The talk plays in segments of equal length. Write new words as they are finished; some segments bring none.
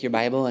Your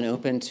Bible and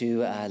open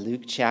to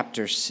Luke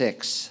chapter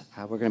 6.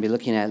 We're going to be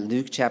looking at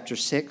Luke chapter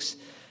 6,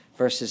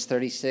 verses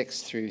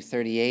 36 through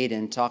 38,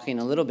 and talking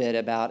a little bit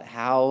about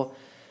how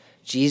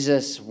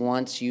Jesus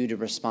wants you to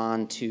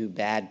respond to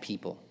bad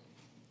people.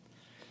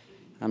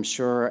 I'm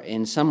sure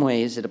in some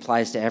ways it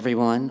applies to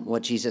everyone,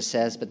 what Jesus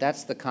says, but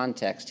that's the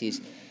context. He's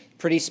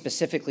pretty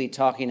specifically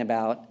talking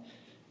about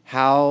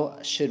how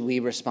should we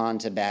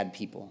respond to bad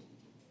people,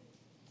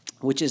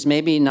 which is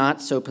maybe not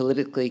so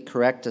politically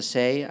correct to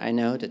say, I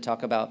know, to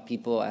talk about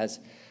people as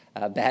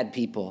bad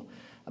people.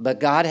 But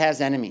God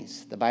has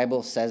enemies. The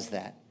Bible says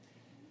that.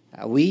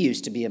 We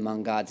used to be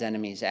among God's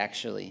enemies,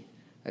 actually.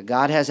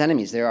 God has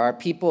enemies. There are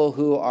people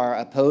who are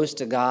opposed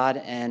to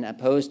God and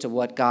opposed to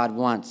what God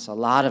wants, a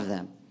lot of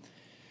them.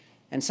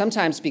 And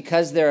sometimes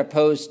because they're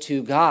opposed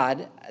to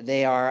God,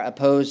 they are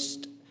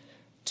opposed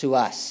to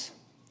us,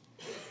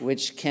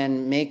 which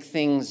can make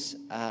things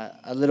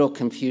a little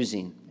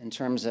confusing in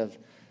terms of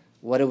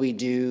what do we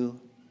do?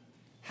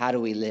 How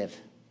do we live?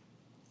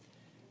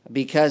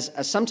 Because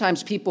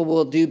sometimes people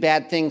will do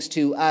bad things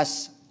to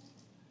us,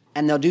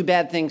 and they'll do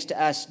bad things to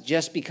us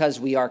just because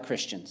we are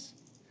Christians,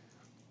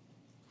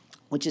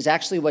 which is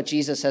actually what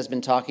Jesus has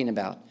been talking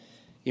about.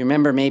 You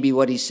remember maybe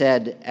what he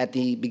said at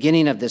the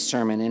beginning of this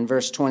sermon in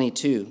verse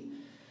 22.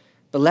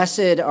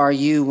 Blessed are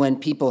you when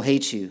people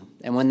hate you,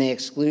 and when they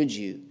exclude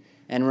you,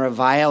 and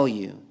revile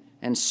you,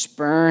 and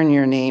spurn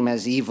your name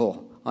as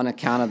evil on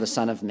account of the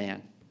Son of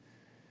Man.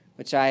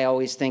 Which I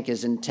always think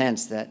is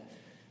intense, that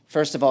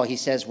first of all, he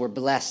says we're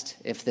blessed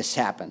if this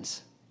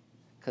happens,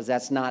 because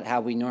that's not how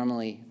we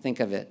normally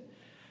think of it.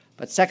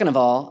 But second of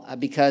all,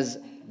 because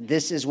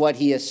this is what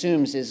he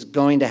assumes is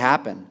going to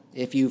happen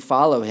if you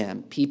follow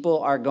him. People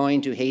are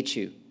going to hate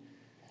you,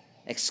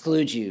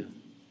 exclude you,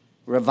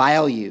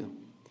 revile you,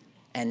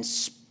 and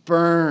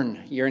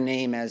spurn your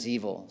name as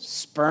evil.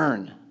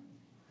 Spurn.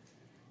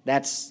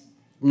 That's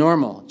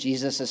normal.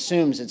 Jesus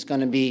assumes it's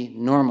going to be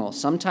normal.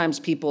 Sometimes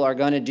people are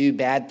going to do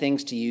bad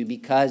things to you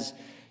because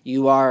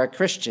you are a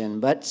Christian.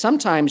 But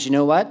sometimes, you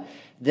know what?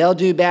 They'll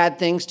do bad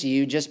things to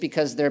you just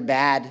because they're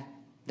bad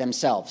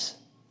themselves.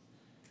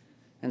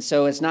 And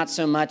so it's not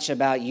so much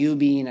about you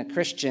being a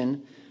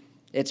Christian.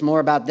 It's more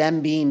about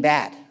them being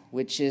bad,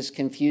 which is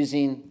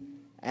confusing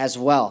as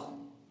well.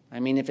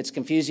 I mean, if it's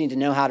confusing to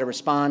know how to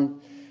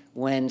respond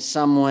when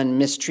someone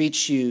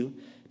mistreats you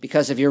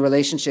because of your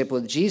relationship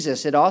with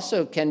Jesus, it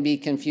also can be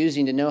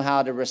confusing to know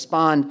how to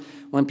respond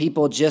when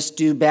people just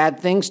do bad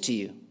things to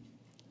you.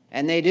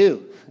 And they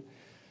do.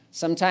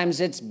 Sometimes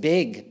it's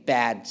big,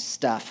 bad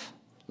stuff,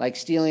 like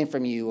stealing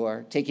from you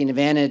or taking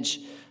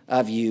advantage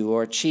of you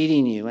or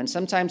cheating you. And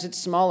sometimes it's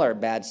smaller,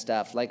 bad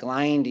stuff, like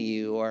lying to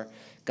you or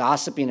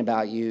gossiping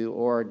about you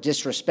or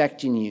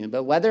disrespecting you.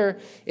 But whether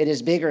it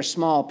is big or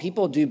small,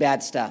 people do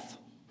bad stuff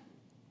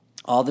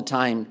all the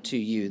time to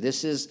you.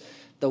 This is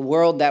the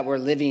world that we're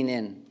living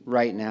in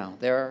right now.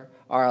 There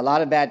are a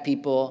lot of bad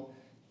people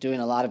doing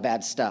a lot of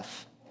bad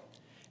stuff.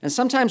 And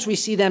sometimes we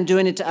see them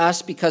doing it to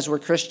us because we're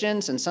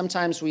Christians, and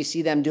sometimes we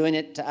see them doing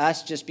it to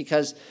us just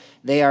because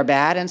they are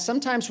bad, and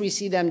sometimes we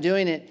see them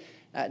doing it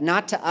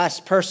not to us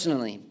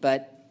personally,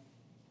 but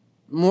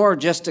more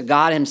just to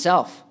God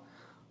himself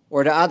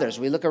or to others.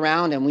 We look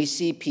around and we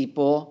see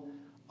people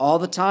all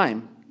the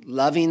time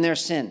loving their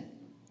sin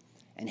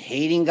and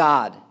hating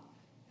God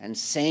and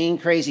saying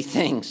crazy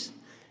things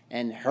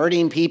and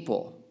hurting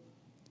people.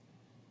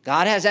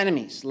 God has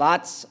enemies,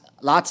 lots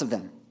of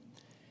them.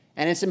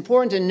 And it's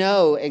important to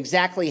know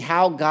exactly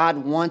how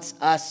God wants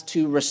us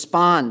to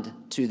respond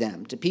to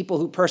them, to people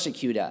who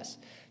persecute us,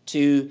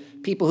 to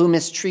people who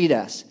mistreat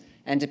us,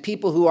 and to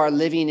people who are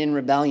living in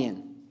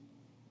rebellion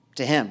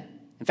to him.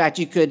 In fact,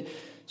 you could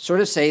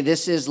sort of say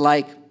this is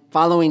like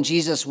following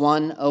Jesus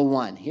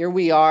 101. Here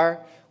we are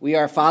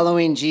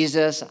following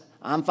Jesus.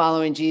 I'm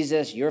following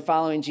Jesus. You're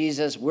following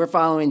Jesus. We're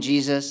following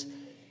Jesus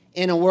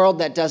in a world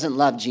that doesn't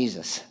love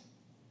Jesus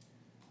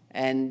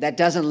and that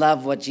doesn't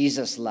love what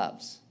Jesus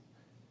loves.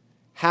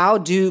 How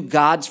do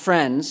God's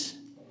friends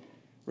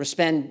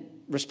respond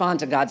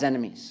to God's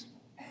enemies?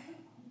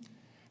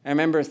 I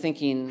remember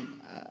thinking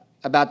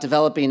about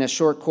developing a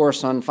short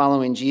course on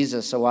following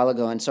Jesus a while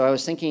ago, and so I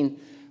was thinking,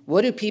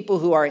 what do people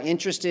who are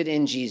interested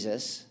in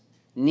Jesus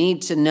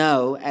need to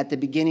know at the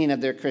beginning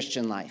of their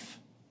Christian life?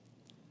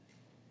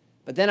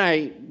 But then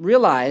I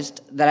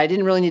realized that I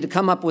didn't really need to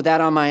come up with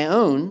that on my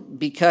own,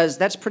 because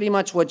that's pretty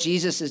much what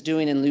Jesus is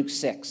doing in Luke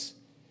 6.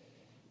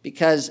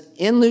 Because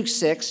in Luke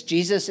 6,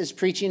 Jesus is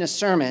preaching a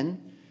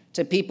sermon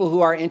to people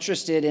who are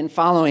interested in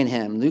following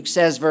him. Luke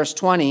says, verse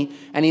 20,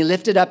 and he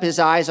lifted up his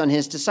eyes on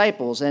his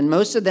disciples. And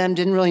most of them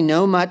didn't really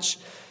know much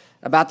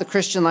about the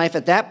Christian life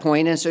at that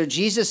point. And so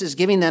Jesus is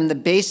giving them the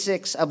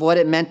basics of what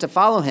it meant to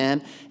follow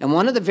him. And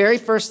one of the very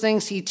first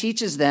things he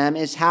teaches them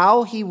is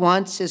how he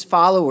wants his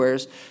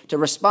followers to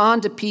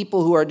respond to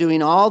people who are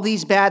doing all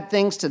these bad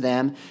things to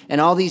them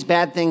and all these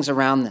bad things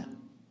around them,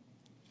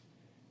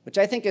 which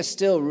I think is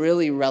still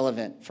really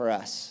relevant for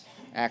us,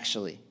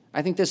 actually.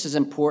 I think this is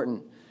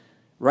important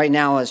right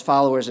now as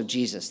followers of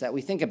Jesus, that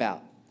we think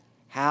about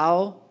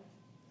how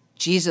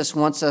Jesus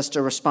wants us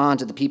to respond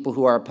to the people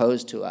who are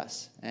opposed to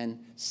us and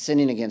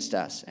sinning against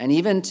us, and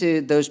even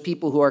to those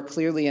people who are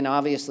clearly and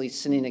obviously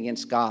sinning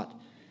against God.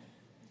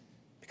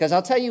 Because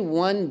I'll tell you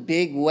one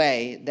big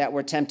way that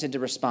we're tempted to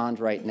respond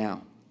right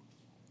now.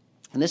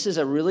 And this is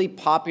a really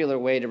popular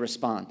way to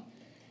respond.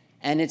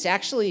 And it's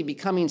actually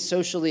becoming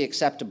socially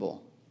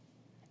acceptable.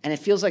 And it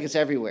feels like it's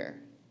everywhere.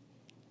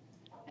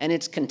 And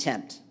it's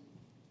contempt.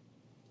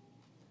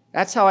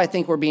 That's how I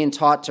think we're being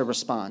taught to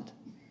respond.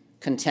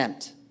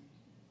 Contempt.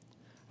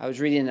 I was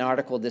reading an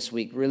article this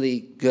week, really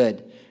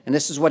good. And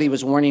this is what he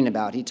was warning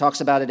about. He talks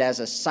about it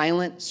as a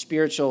silent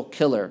spiritual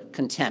killer,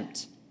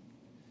 contempt.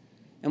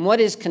 And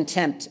what is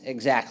contempt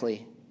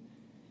exactly?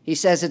 He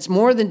says it's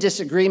more than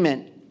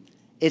disagreement,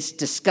 it's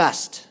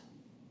disgust,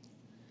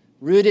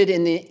 rooted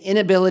in the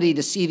inability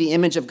to see the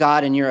image of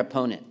God in your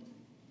opponent.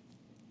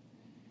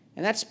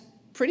 And that's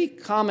pretty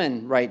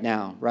common right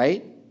now,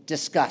 right?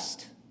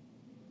 Disgust.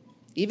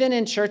 Even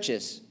in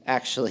churches,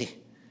 actually.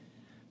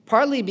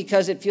 Partly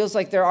because it feels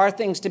like there are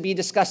things to be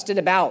disgusted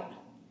about.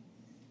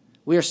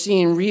 We are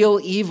seeing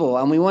real evil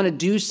and we want to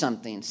do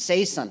something,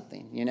 say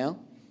something, you know?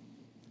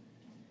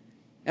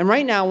 And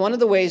right now, one of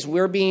the ways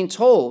we're being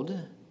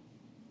told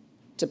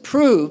to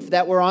prove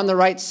that we're on the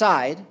right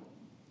side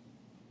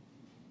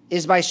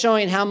is by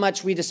showing how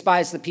much we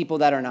despise the people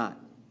that are not.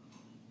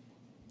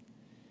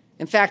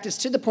 In fact, it's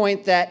to the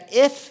point that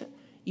if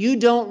you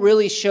don't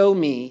really show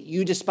me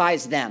you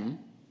despise them,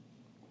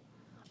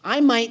 I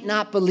might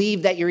not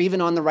believe that you're even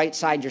on the right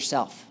side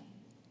yourself.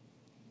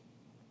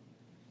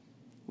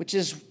 Which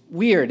is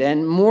weird,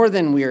 and more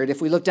than weird.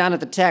 If we look down at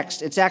the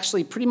text, it's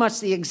actually pretty much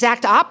the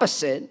exact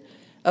opposite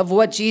of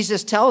what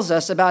Jesus tells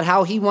us about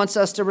how he wants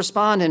us to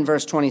respond in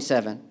verse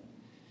 27.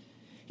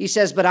 He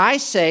says, "But I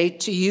say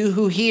to you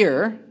who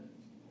hear,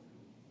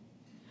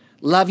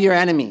 love your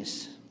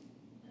enemies."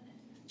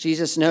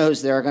 Jesus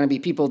knows there are going to be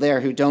people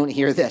there who don't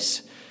hear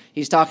this.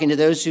 He's talking to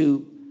those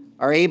who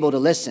are able to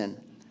listen.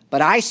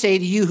 "But I say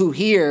to you who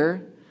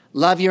hear,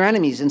 love your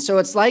enemies." And so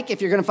it's like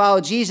if you're going to follow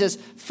Jesus,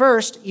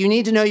 first, you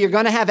need to know you're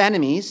going to have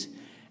enemies.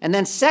 And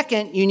then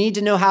second, you need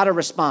to know how to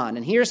respond.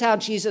 And here's how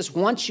Jesus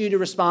wants you to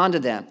respond to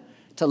them,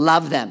 to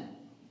love them.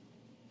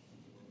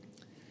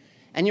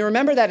 And you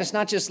remember that it's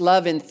not just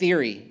love in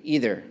theory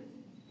either.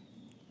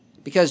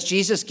 Because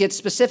Jesus gets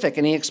specific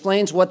and he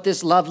explains what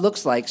this love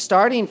looks like,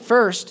 starting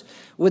first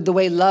with the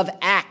way love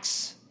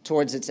acts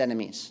towards its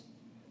enemies.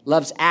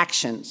 Love's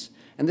actions.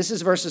 And this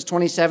is verses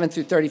 27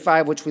 through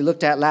 35, which we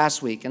looked at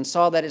last week, and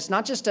saw that it's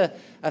not just a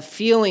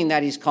feeling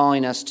that he's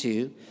calling us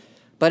to,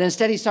 but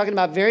instead he's talking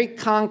about very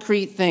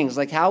concrete things,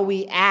 like how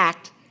we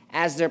act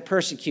as they're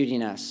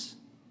persecuting us.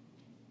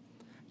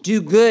 "Do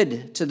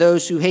good to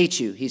those who hate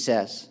you," he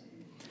says,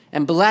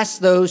 "and bless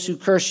those who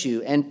curse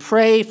you, and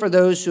pray for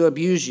those who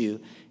abuse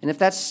you." And if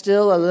that's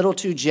still a little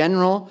too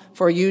general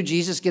for you,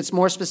 Jesus gets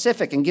more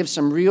specific and gives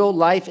some real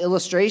life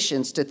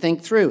illustrations to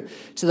think through.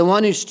 "To the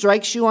one who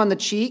strikes you on the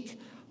cheek,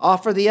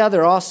 offer the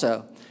other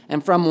also.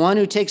 And from one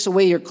who takes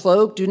away your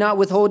cloak, do not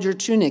withhold your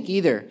tunic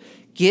either.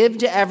 Give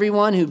to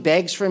everyone who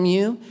begs from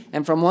you,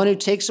 and from one who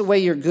takes away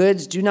your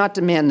goods, do not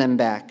demand them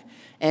back.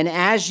 And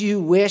as you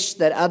wish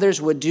that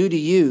others would do to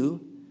you,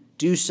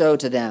 do so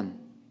to them."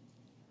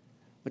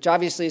 Which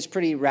obviously is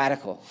pretty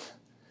radical.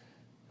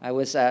 I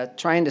was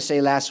trying to say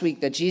last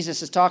week that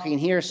Jesus is talking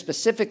here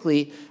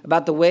specifically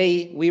about the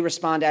way we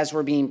respond as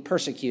we're being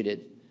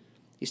persecuted.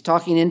 He's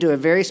talking into a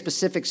very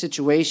specific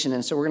situation,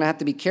 and so we're going to have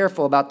to be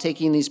careful about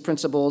taking these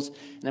principles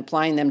and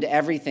applying them to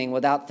everything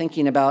without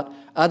thinking about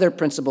other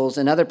principles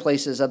in other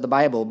places of the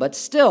Bible. But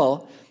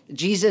still,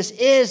 Jesus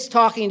is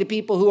talking to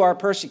people who are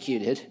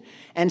persecuted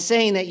and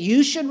saying that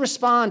you should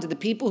respond to the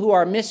people who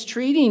are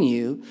mistreating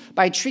you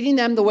by treating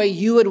them the way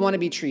you would want to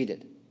be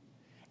treated.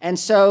 And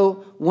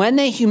so when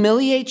they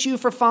humiliate you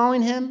for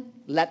following him,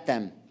 let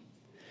them.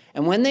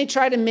 And when they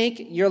try to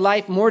make your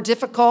life more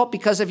difficult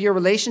because of your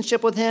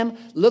relationship with him,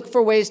 look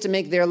for ways to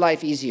make their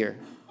life easier.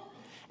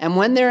 And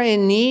when they're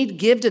in need,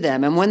 give to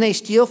them. And when they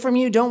steal from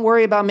you, don't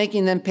worry about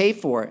making them pay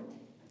for it.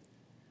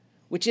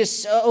 Which is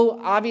so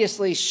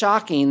obviously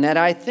shocking that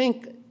I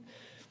think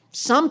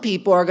some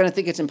people are going to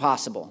think it's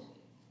impossible.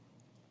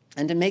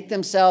 And to make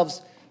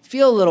themselves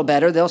feel a little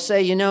better, they'll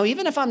say, you know,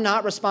 even if I'm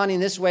not responding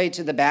this way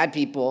to the bad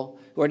people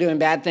who are doing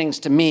bad things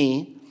to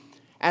me,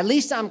 at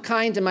least I'm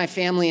kind to my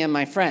family and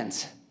my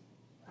friends.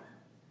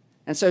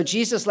 And so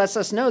Jesus lets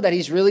us know that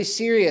he's really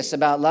serious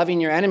about loving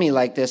your enemy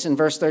like this in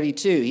verse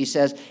 32. He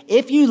says,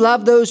 "If you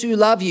love those who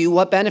love you,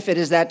 what benefit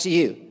is that to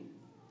you?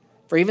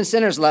 For even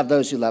sinners love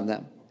those who love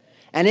them.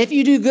 And if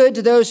you do good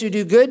to those who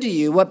do good to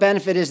you, what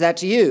benefit is that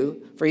to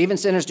you? For even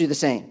sinners do the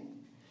same.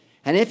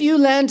 And if you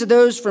lend to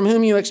those from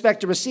whom you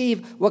expect to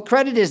receive, what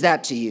credit is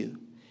that to you?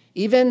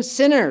 Even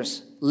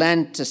sinners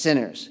lend to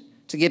sinners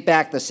to get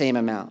back the same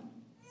amount."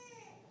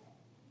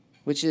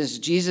 Which is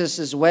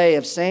Jesus' way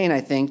of saying, I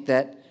think,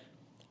 that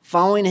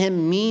following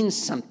him means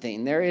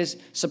something. There is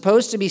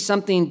supposed to be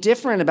something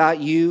different about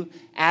you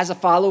as a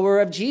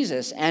follower of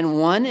Jesus. And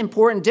one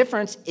important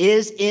difference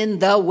is in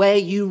the way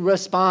you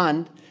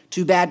respond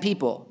to bad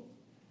people.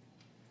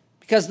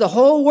 Because the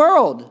whole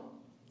world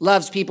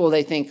loves people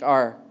they think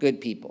are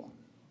good people.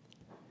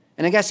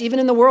 And I guess even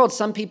in the world,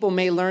 some people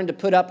may learn to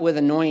put up with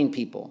annoying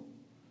people.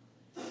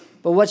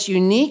 But what's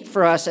unique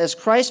for us as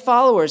Christ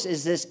followers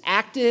is this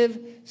active,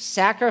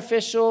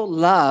 sacrificial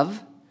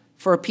love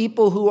for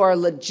people who are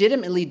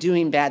legitimately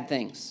doing bad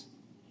things,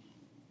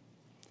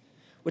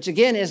 which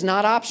again is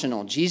not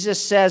optional.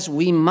 Jesus says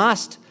we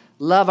must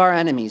love our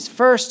enemies,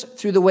 first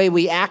through the way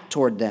we act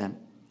toward them,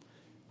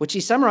 which he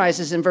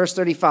summarizes in verse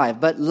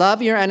 35. But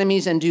love your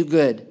enemies and do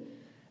good,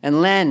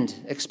 and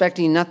lend,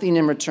 expecting nothing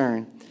in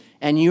return.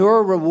 And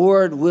your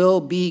reward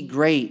will be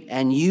great,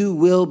 and you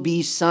will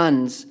be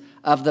sons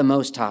of the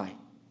Most High.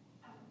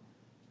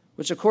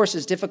 Which, of course,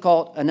 is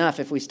difficult enough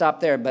if we stop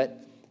there,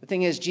 but the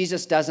thing is,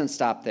 Jesus doesn't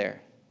stop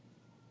there.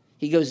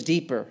 He goes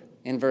deeper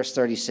in verse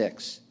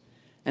 36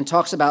 and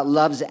talks about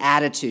love's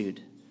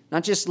attitude.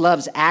 Not just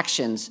love's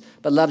actions,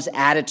 but love's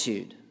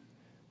attitude.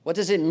 What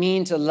does it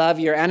mean to love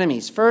your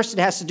enemies? First, it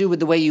has to do with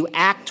the way you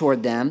act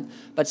toward them.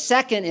 But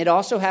second, it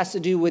also has to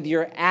do with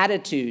your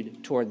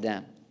attitude toward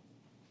them,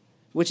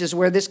 which is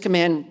where this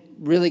command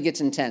really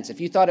gets intense.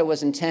 If you thought it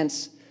was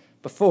intense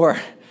before,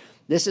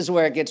 this is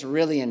where it gets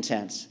really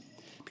intense.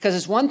 Because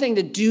it's one thing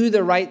to do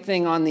the right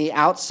thing on the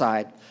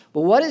outside,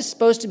 but what is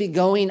supposed to be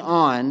going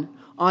on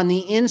the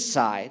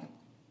inside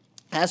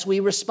as we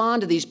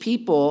respond to these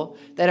people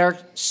that are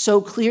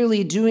so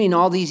clearly doing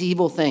all these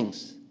evil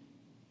things?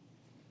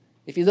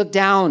 If you look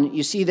down,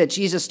 you see that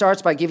Jesus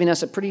starts by giving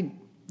us a pretty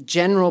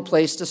general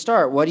place to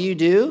start. What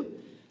do?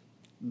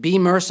 Be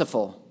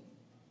merciful,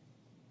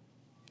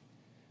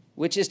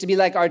 which is to be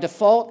like our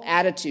default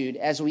attitude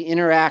as we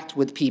interact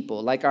with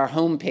people, like our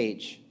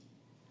homepage,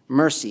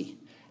 mercy.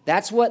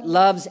 That's what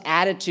love's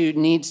attitude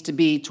needs to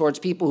be towards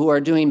people who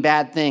are doing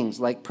bad things,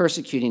 like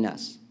persecuting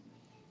us.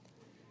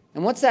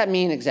 And what's that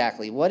mean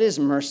exactly? What is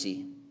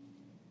mercy?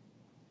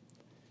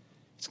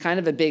 It's kind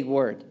of a big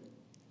word.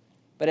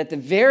 But at the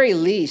very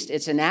least,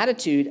 it's an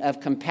attitude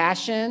of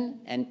compassion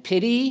and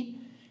pity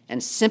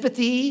and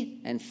sympathy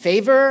and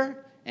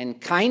favor and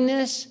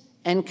kindness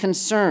and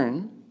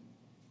concern,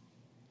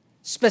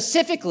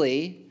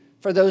 specifically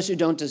for those who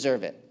don't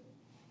deserve it.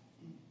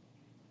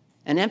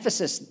 An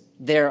emphasis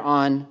there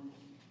on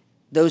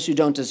those who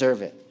don't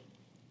deserve it.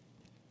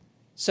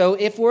 So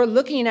if we're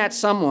looking at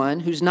someone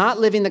who's not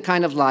living the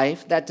kind of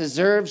life that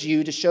deserves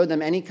you to show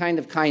them any kind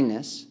of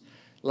kindness,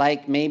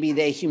 like maybe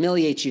they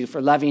humiliate you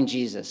for loving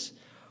Jesus,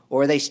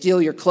 or they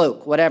steal your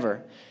cloak,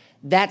 whatever,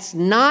 that's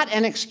not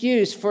an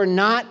excuse for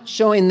not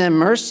showing them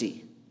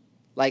mercy.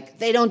 Like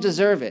they don't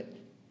deserve it.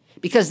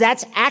 Because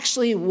that's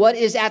actually what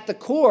is at the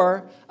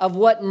core of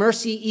what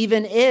mercy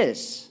even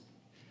is.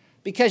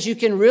 Because you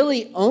can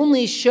really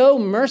only show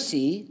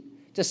mercy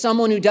to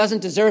someone who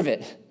doesn't deserve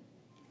it.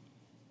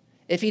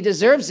 If he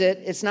deserves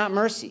it, it's not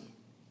mercy.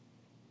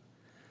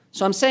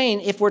 So I'm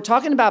saying if we're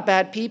talking about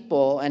bad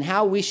people and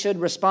how we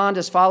should respond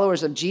as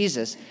followers of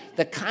Jesus,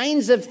 the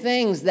kinds of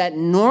things that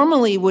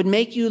normally would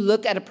make you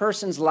look at a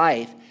person's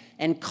life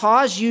and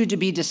cause you to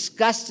be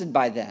disgusted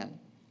by them,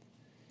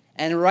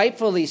 and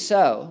rightfully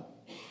so,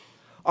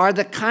 are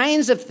the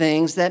kinds of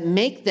things that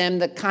make them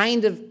the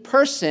kind of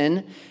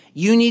person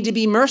you need to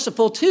be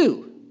merciful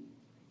to,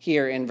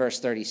 here in verse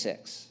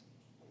 36.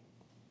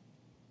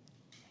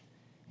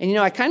 And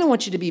I kind of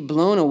want you to be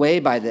blown away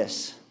by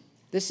this.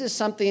 This is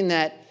something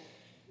that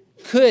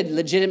could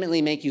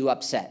legitimately make you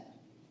upset.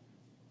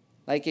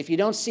 Like if you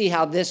don't see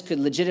how this could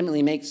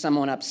legitimately make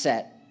someone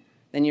upset,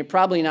 then you're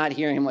probably not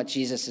hearing what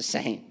Jesus is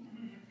saying.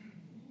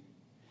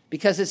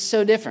 Because it's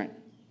so different.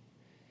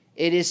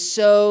 It is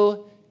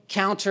so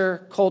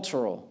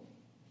countercultural.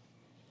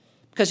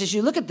 Because as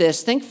you look at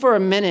this, think for a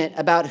minute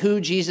about who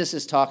Jesus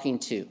is talking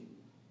to.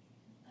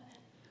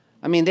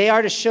 I mean, they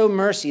are to show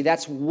mercy.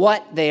 That's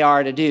what they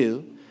are to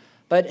do.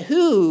 But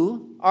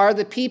who are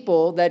the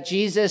people that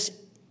Jesus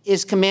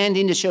is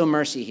commanding to show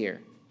mercy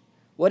here?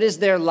 What is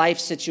their life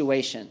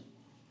situation?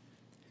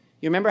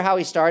 You remember how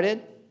he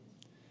started?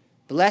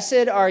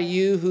 Blessed are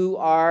you who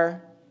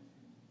are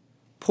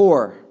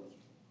poor.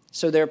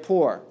 So they're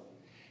poor.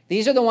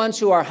 These are the ones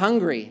who are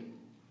hungry.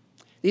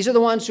 These are the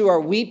ones who are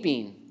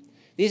weeping.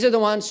 These are the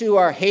ones who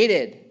are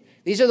hated.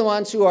 These are the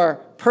ones who are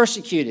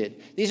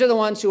persecuted. These are the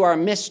ones who are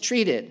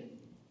mistreated.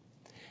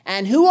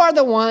 And who are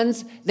the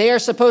ones they are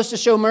supposed to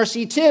show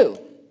mercy to?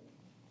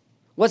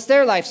 What's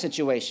their life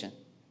situation?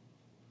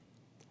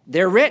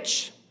 They're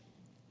rich.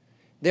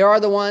 They are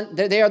the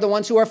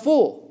ones who are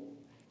full.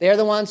 They are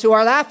the ones who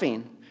are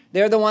laughing.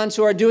 They're the ones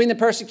who are doing the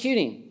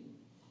persecuting.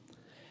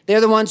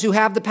 They're the ones who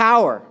have the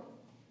power.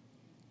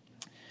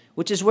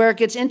 Which is where it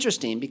gets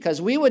interesting,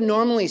 because we would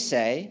normally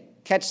say,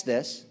 catch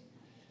this,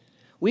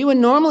 we would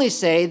normally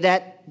say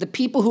that the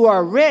people who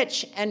are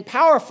rich and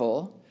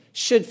powerful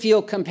should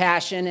feel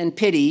compassion and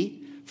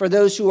pity for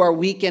those who are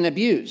weak and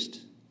abused.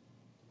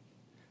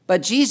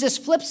 But Jesus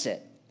flips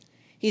it.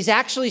 He's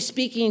actually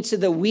speaking to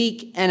the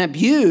weak and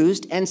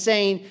abused and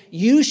saying,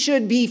 you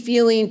should be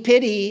feeling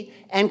pity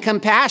and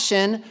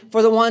compassion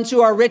for the ones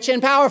who are rich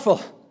and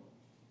powerful.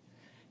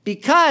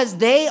 Because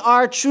they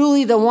are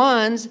truly the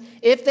ones,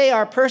 if they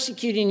are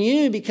persecuting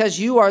you because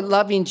you are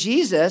loving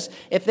Jesus,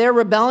 if they're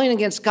rebelling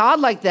against God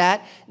like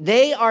that,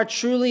 they are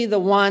truly the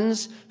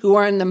ones who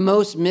are in the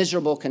most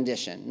miserable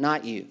condition,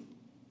 not you.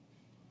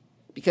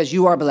 Because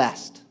you are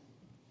blessed.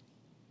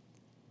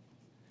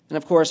 And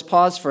of course,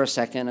 pause for a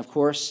second. Of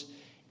course,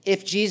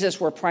 if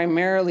Jesus were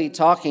primarily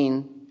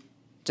talking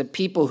to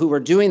people who were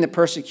doing the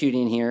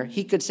persecuting here,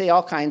 he could say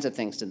all kinds of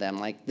things to them,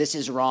 like, this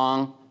is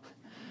wrong,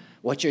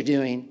 what you're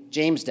doing.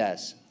 James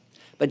does.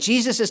 But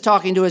Jesus is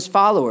talking to his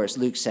followers,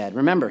 Luke said.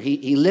 Remember,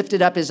 he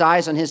lifted up his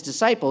eyes on his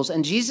disciples,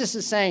 and Jesus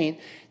is saying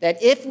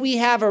that if we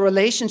have a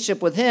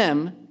relationship with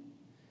him,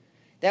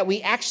 that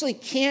we actually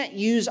can't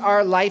use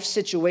our life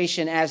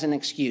situation as an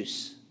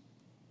excuse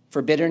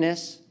for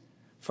bitterness,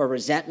 for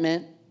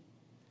resentment,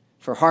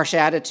 for harsh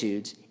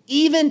attitudes,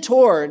 even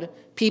toward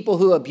people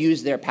who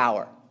abuse their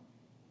power.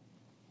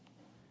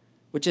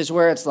 Which is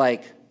where it's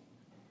like,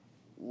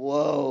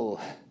 whoa,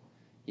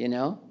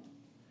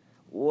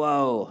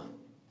 Whoa.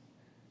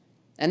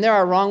 And there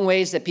are wrong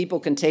ways that people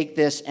can take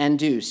this and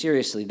do.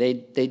 Seriously,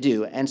 they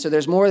do. And so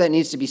there's more that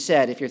needs to be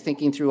said if you're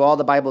thinking through all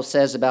the Bible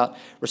says about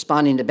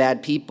responding to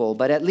bad people.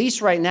 But at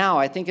least right now,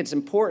 I think it's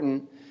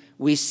important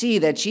we see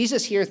that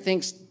Jesus here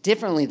thinks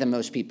differently than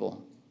most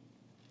people.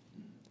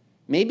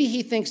 Maybe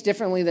he thinks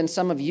differently than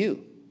some of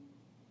you.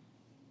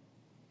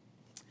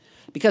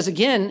 Because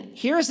again,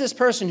 here's this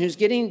person who's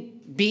getting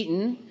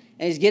beaten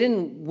and he's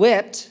getting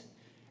whipped,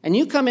 and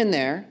you come in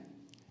there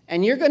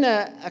and you're going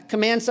to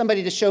command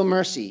somebody to show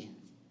mercy.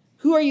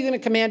 Who are you going to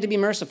command to be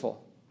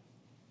merciful?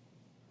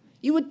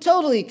 You would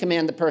totally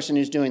command the person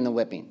who's doing the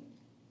whipping.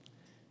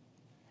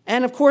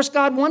 And of course,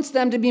 God wants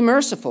them to be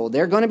merciful.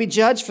 They're going to be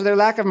judged for their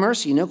lack of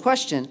mercy, no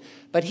question.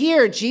 But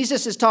here,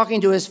 Jesus is talking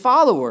to his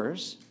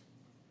followers.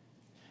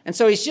 And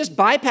so he's just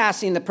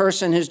bypassing the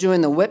person who's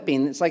doing the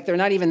whipping. It's like they're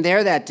not even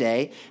there that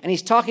day. And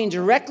he's talking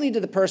directly to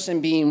the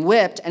person being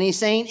whipped. And he's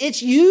saying,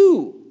 it's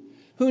you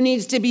who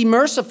needs to be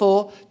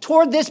merciful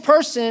toward this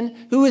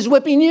person who is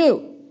whipping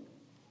you.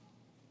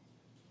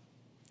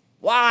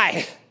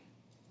 Why?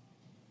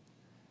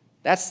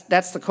 That's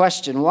the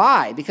question.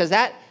 Why? Because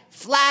that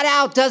flat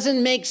out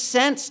doesn't make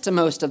sense to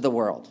most of the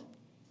world.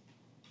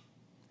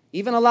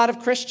 Even a lot of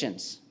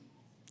Christians.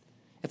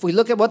 If we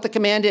look at what the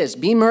command is,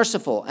 be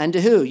merciful. And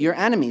to who? Your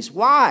enemies.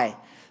 Why?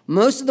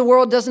 Most of the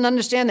world doesn't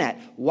understand that.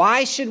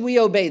 Why should we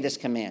obey this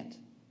command?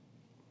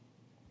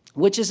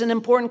 Which is an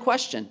important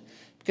question.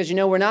 Because,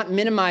 we're not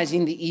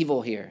minimizing the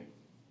evil here,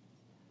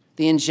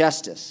 the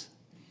injustice.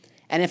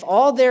 And if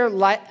all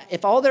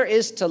there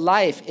is to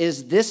life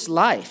is this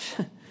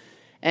life,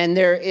 and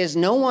there is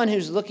no one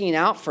who's looking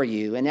out for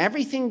you, and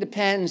everything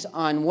depends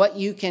on what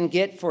you can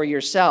get for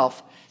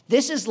yourself,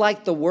 this is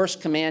like the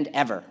worst command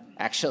ever,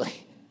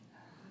 actually.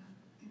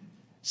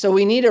 So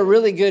we need a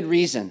really good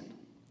reason.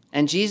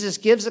 And Jesus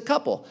gives a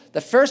couple.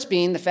 The first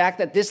being the fact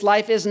that this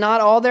life is not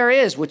all there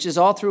is, which is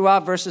all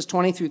throughout verses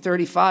 20 through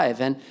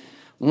 35. And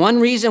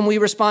one reason we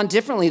respond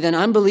differently than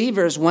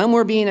unbelievers when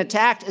we're being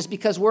attacked is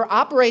because we're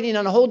operating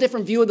on a whole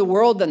different view of the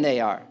world than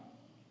they are.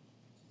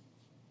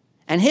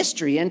 And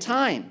history and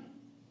time.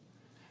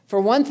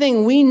 For one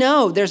thing, we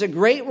know there's a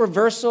great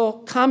reversal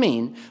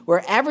coming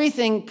where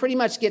everything pretty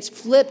much gets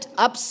flipped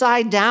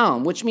upside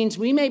down, which means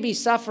we may be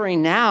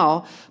suffering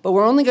now, but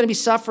we're only going to be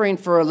suffering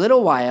for a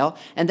little while,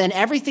 and then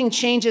everything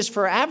changes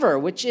forever,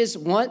 which is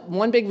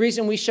one big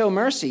reason we show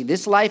mercy.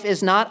 This life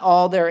is not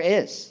all there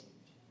is.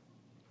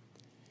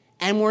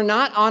 And we're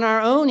not on our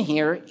own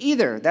here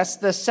either. That's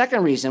the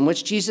second reason,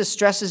 which Jesus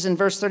stresses in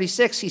verse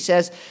 36. He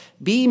says,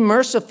 be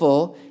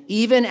merciful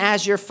even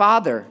as your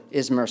Father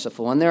is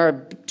merciful. And there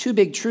are two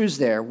big truths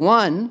there.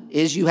 One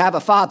is you have a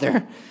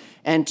Father.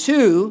 And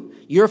two,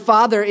 your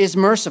Father is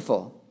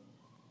merciful.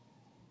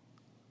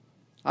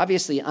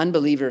 Obviously,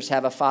 unbelievers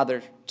have a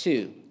father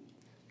too.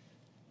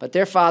 But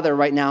their father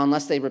right now,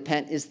 unless they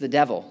repent, is the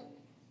devil.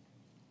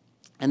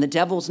 And the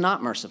devil's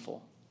not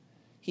merciful.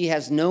 He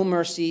has no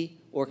mercy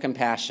or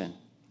compassion.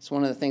 It's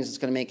one of the things that's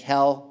going to make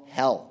hell,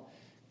 hell.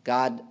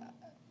 God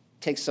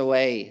takes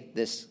away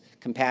this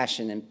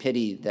compassion and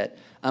pity that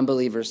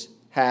unbelievers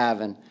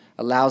have and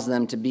allows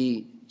them to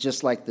be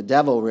just like the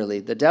devil, really.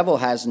 The devil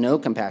has no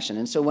compassion.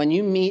 And so when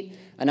you meet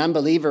an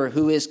unbeliever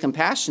who is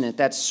compassionate,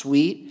 that's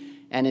sweet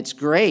and it's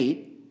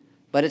great,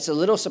 but it's a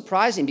little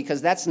surprising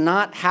because that's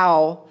not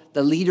how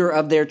the leader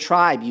of their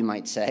tribe, you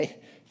might say,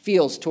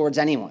 feels towards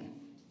anyone.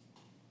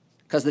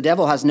 Because the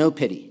devil has no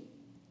pity.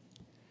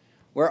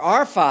 Where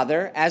our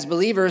Father, as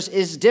believers,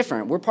 is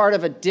different. We're part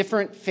of a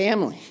different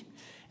family.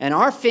 And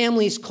our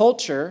family's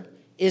culture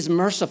is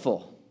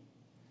merciful.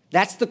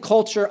 That's the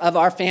culture of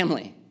our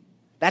family.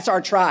 That's our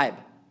tribe.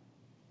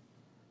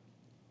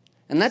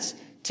 And let's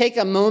take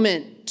a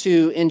moment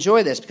to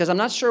enjoy this, because I'm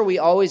not sure we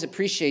always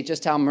appreciate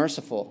just how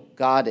merciful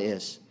God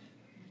is.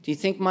 Do you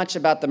think much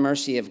about the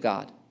mercy of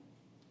God?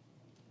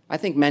 I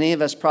think many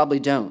of us probably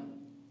don't.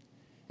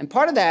 And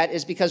part of that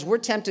is because we're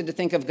tempted to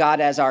think of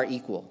God as our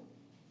equal.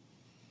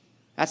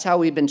 That's how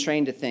we've been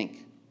trained to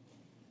think.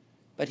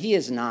 But he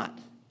is not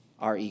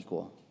our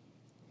equal.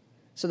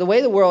 So the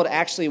way the world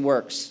actually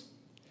works,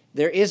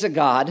 there is a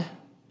God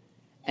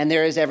and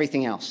there is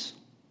everything else,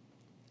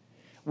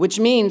 which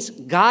means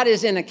God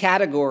is in a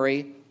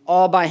category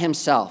all by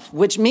himself,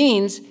 which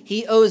means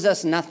he owes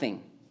us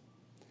nothing.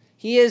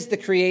 He is the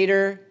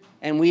creator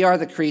and we are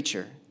the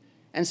creature.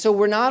 And so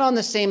we're not on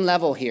the same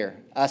level here,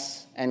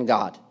 us and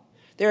God.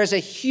 There is a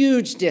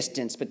huge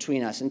distance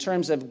between us in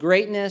terms of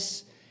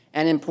greatness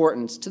and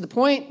importance, to the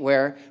point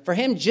where for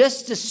him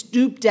just to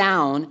stoop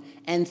down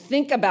and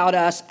think about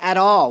us at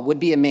all would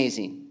be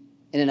amazing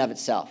in and of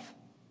itself.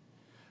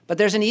 But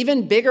there's an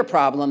even bigger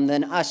problem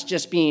than us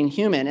just being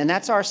human, and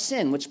that's our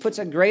sin, which puts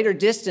a greater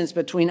distance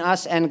between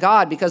us and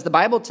God, because the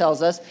Bible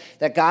tells us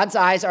that God's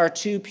eyes are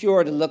too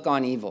pure to look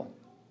on evil,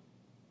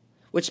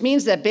 which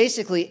means that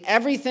basically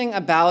everything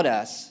about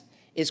us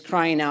is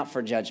crying out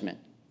for judgment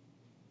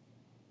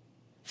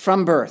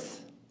from birth.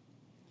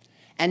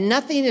 And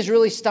nothing is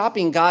really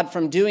stopping God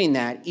from doing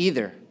that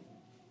either.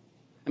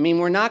 I mean,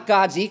 we're not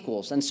God's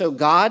equals, and so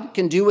God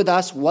can do with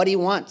us what he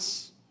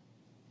wants.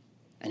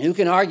 And who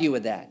can argue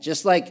with that?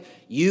 Just like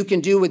you can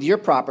do with your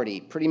property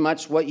pretty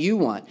much what you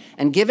want.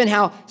 And given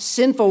how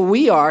sinful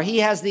we are, he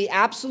has the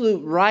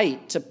absolute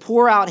right to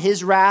pour out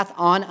his wrath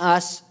on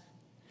us,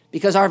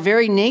 because our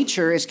very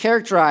nature is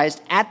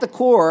characterized at the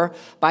core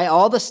by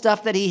all the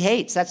stuff that he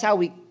hates. That's how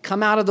we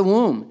come out of the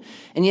womb.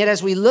 And yet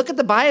as we look at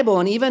the Bible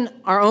and even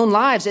our own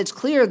lives, it's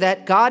clear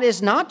that God is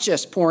not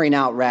just pouring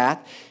out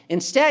wrath.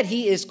 Instead,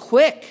 he is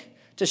quick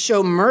to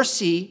show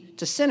mercy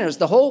to sinners.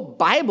 The whole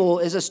Bible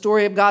is a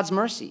story of God's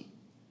mercy.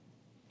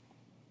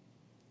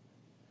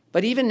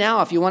 But even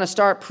now, if you want to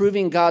start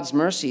proving God's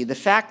mercy, the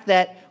fact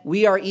that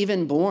we are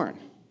even born,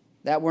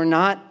 that we're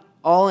not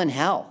all in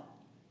hell,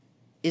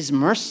 is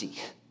mercy.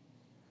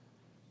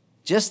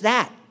 Just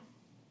that.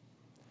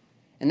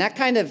 And that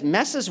kind of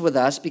messes with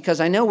us, because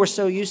I know we're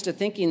so used to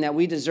thinking that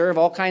we deserve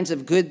all kinds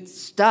of good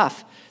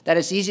stuff that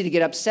it's easy to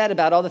get upset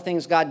about all the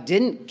things God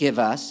didn't give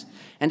us,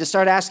 and to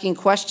start asking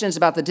questions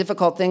about the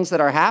difficult things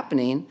that are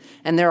happening.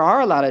 And there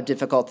are a lot of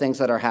difficult things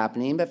that are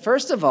happening. But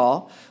first of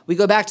all, we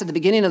go back to the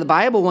beginning of the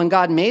Bible. When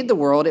God made the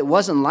world, it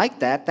wasn't like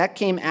that. That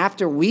came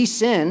after we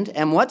sinned.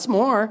 And what's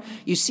more,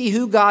 you see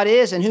who God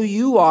is and who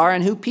you are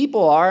and who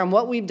people are and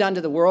what we've done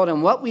to the world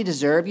and what we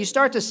deserve. You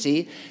start to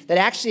see that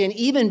actually an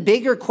even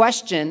bigger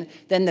question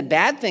than the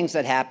bad things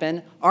that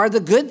happen are the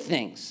good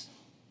things.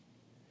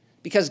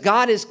 Because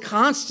God is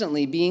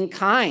constantly being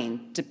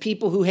kind to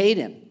people who hate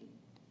him.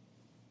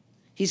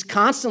 He's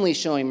constantly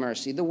showing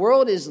mercy. The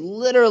world is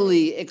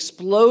literally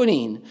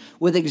exploding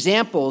with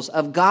examples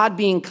of God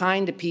being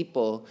kind to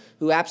people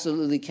who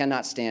absolutely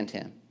cannot stand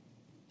him.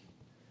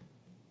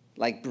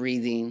 Like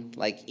breathing,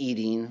 like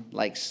eating,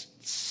 like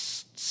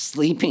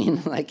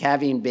sleeping, like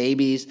having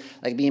babies,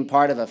 like being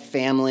part of a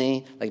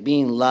family, like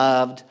being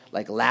loved,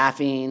 like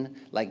laughing,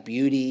 like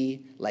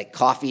beauty, like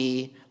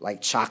coffee,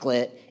 like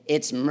chocolate.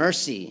 It's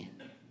mercy.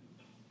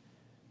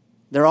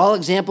 They're all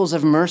examples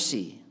of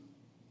mercy.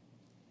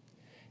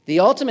 The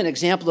ultimate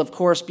example, of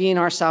course, being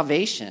our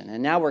salvation.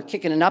 And now we're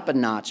kicking it up a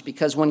notch,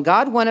 because when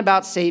God went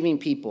about saving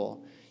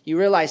people, you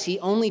realize he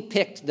only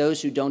picked those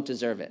who don't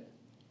deserve it.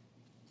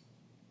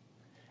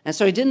 And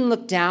so he didn't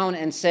look down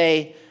and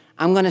say,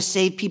 I'm going to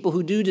save people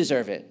who do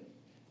deserve it.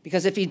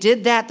 Because if he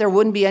did that, there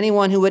wouldn't be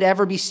anyone who would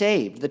ever be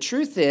saved. The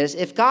truth is,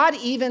 if God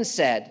even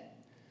said,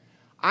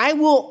 I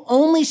will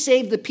only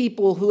save the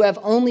people who have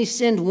only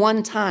sinned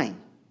one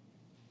time,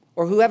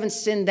 or who haven't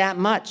sinned that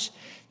much,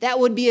 that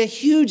would be a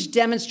huge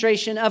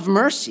demonstration of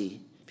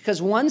mercy,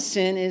 because one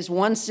sin is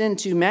one sin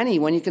too many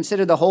when you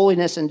consider the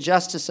holiness and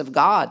justice of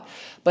God.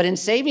 But in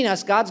saving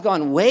us, God's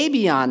gone way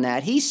beyond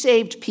that. He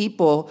saved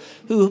people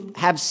who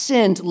have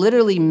sinned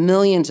literally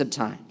millions of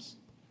times.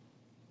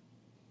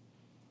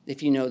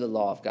 If you know the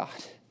law of God,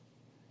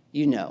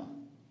 you know.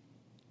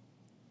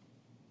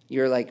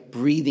 You're like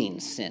breathing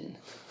sin.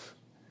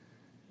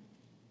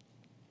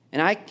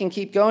 And I can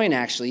keep going,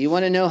 actually. You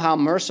want to know how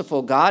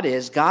merciful God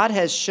is? God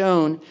has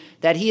shown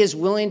that he is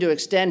willing to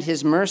extend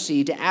his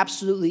mercy to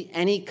absolutely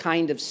any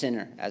kind of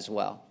sinner as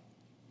well.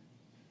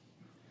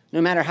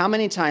 No matter how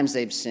many times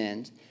they've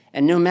sinned,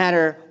 and no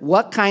matter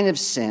what kind of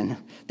sin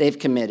they've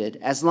committed,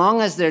 as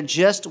long as they're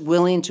just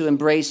willing to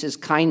embrace his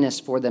kindness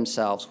for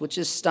themselves, which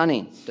is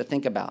stunning to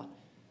think about.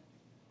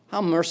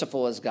 How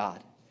merciful is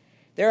God?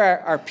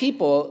 There are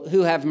people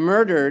who have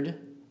murdered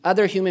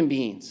other human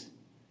beings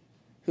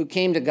who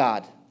came to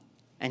God,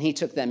 and he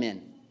took them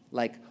in,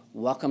 like,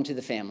 welcome to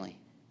the family.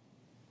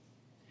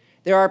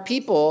 There are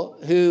people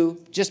who,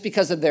 just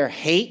because of their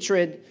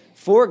hatred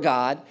for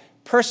God,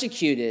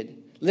 persecuted,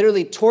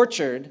 literally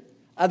tortured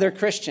other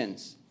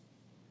Christians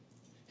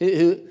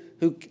who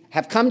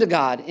have come to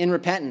God in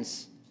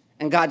repentance,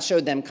 and God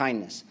showed them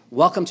kindness.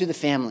 Welcome to the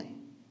family.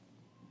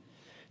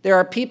 There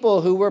are people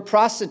who were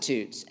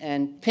prostitutes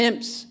and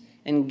pimps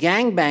and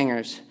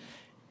gangbangers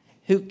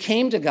who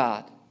came to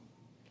God,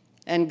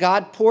 and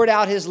God poured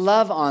out his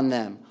love on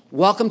them.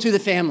 Welcome to the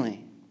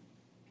family.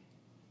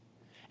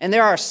 And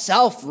there are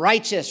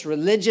self-righteous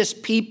religious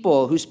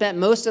people who spent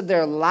most of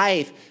their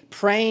life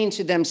praying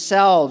to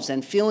themselves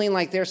and feeling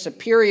like they're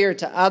superior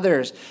to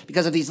others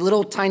because of these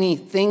little tiny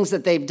things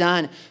that they've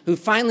done, who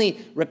finally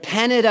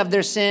repented of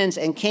their sins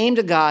and came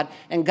to God,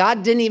 and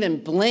God didn't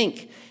even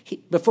blink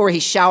before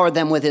he showered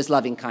them with his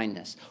loving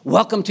kindness.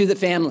 Welcome to the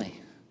family.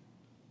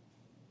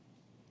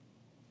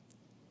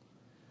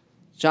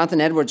 Jonathan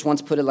Edwards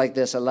once put it like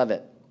this, I love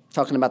it,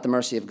 talking about the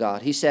mercy of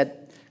God. He said,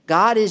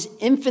 God is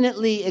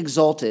infinitely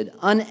exalted,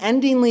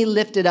 unendingly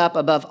lifted up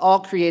above all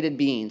created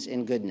beings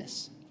in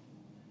goodness.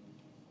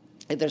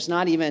 There's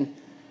not even,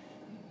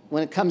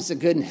 when it comes to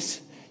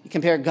goodness, you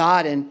compare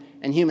God and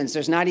humans,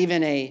 there's not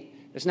even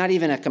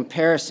a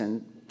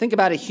comparison. Think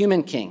about a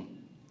human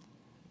king,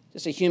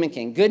 just a human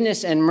king.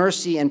 Goodness and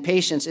mercy and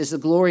patience is the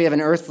glory of an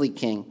earthly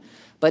king.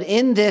 But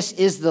in this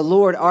is the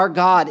Lord our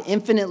God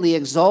infinitely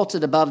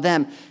exalted above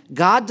them.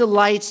 God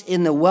delights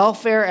in the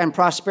welfare and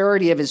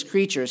prosperity of his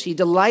creatures. He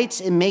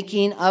delights in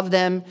making of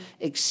them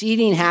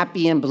exceeding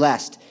happy and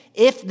blessed,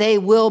 if they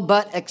will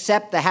but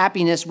accept the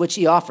happiness which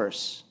he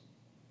offers.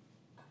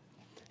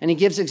 And he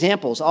gives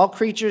examples. All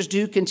creatures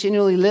do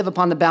continually live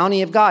upon the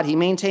bounty of God. He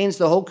maintains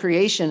the whole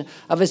creation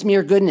of his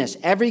mere goodness.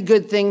 Every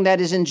good thing that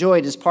is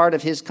enjoyed is part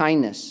of his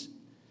kindness.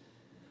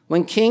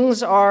 When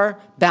kings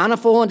are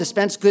bountiful and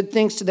dispense good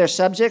things to their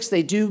subjects,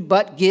 they do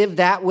but give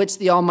that which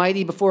the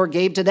Almighty before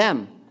gave to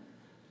them.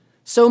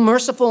 So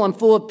merciful and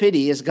full of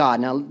pity is God.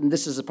 Now,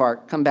 this is the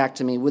part. Come back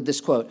to me with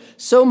this quote.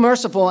 So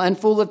merciful and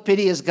full of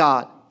pity is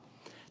God,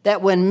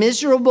 that when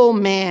miserable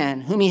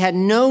man, whom he had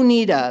no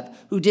need of,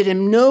 who did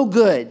him no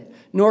good,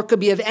 nor could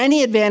be of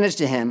any advantage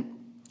to him,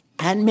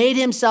 had made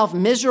himself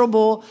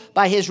miserable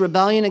by his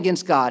rebellion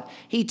against God,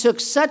 he took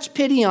such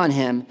pity on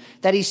him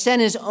that he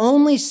sent his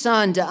only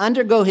son to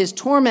undergo his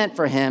torment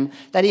for him,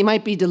 that he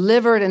might be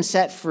delivered and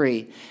set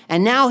free.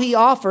 And now he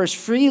offers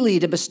freely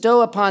to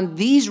bestow upon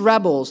these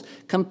rebels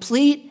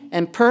complete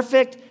and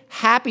perfect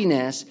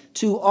happiness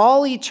to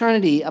all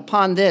eternity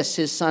upon this,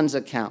 his son's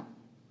account.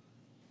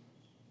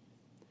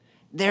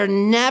 There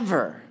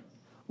never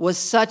was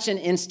such an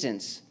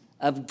instance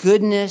of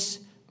goodness,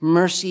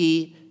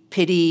 mercy,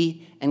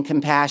 pity, and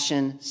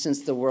compassion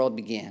since the world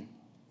began.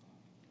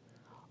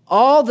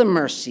 All the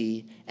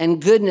mercy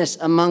and goodness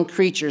among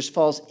creatures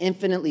falls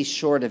infinitely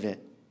short of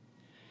it.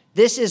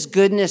 This is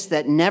goodness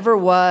that never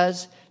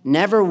was,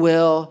 never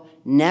will,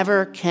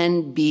 never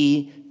can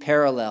be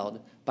paralleled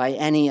by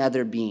any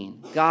other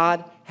being.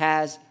 God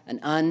has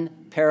an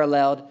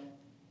unparalleled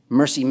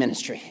mercy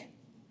ministry.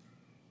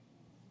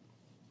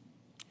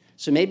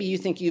 So maybe you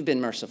think you've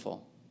been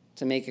merciful,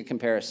 to make a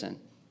comparison.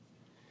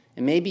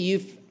 And maybe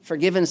you've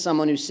forgiven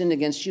someone who sinned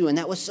against you, and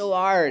that was so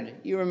hard.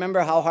 You remember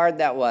how hard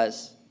that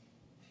was.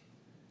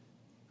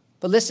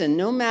 But listen,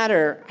 no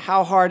matter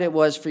how hard it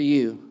was for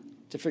you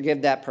to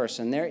forgive that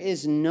person, there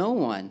is no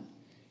one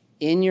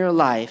in your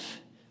life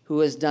who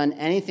has done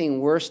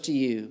anything worse to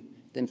you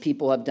than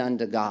people have done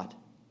to God.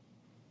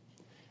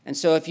 And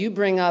so if you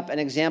bring up an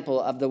example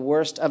of the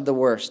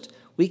worst,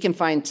 we can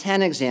find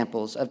 10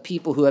 examples of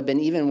people who have been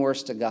even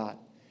worse to God.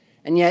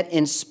 And yet,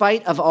 in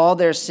spite of all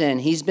their sin,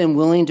 he's been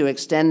willing to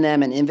extend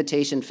them an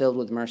invitation filled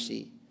with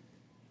mercy.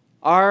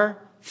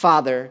 Our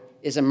Father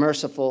is a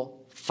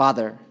merciful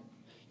Father.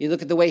 You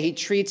look at the way he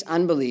treats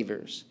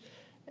unbelievers.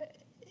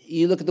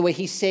 You look at the way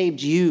he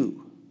saved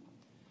you.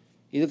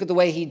 You look at the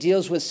way he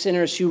deals with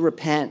sinners who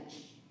repent.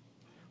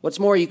 What's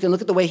more, you can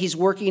look at the way he's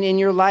working in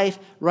your life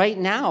right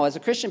now as a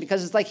Christian,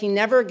 because it's like he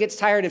never gets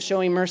tired of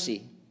showing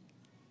mercy.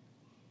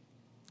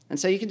 And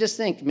so you can just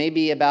think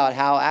maybe about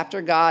how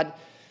after God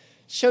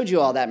showed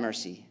you all that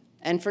mercy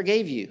and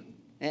forgave you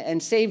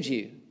and saved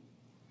you,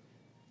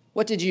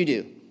 what did you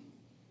do?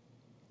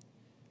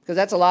 Because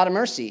that's a lot of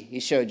mercy he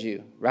showed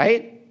you,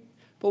 right?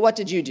 But what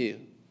did you do?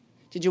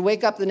 Did you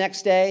wake up the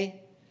next day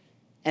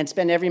and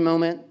spend every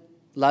moment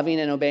loving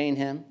and obeying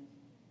him?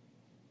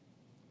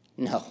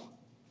 No.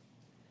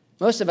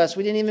 Most of us,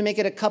 we didn't even make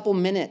it a couple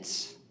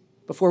minutes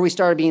before we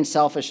started being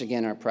selfish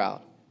again or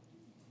proud.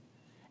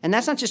 And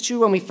that's not just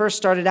true when we first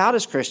started out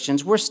as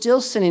Christians. We're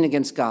still sinning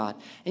against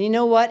God. And you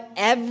know what?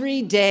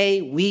 Every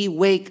day we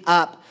wake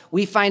up,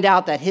 we find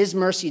out that his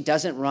mercy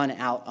doesn't run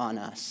out on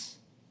us.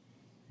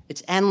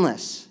 It's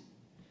endless.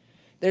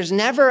 There's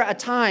never a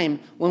time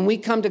when we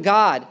come to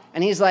God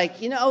and he's like,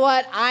 you know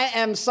what? I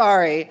am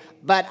sorry,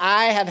 but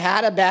I have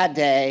had a bad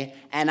day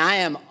and I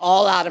am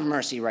all out of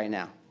mercy right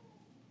now.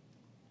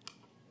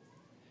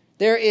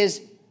 There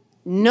is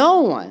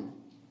no one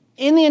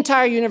in the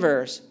entire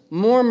universe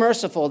more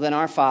merciful than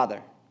our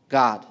Father,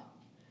 God.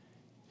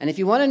 And if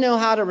you want to know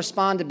how to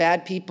respond to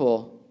bad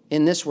people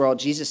in this world,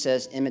 Jesus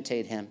says,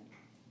 imitate him.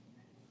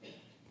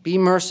 Be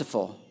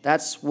merciful.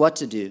 That's what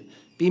to do.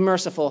 Be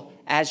merciful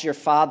as your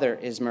Father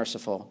is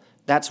merciful.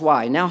 That's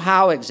why. Now,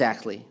 how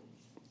exactly?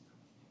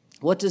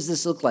 What does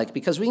this look like?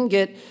 Because we can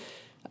get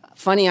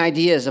funny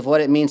ideas of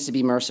what it means to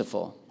be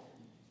merciful.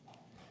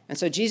 And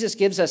so Jesus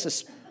gives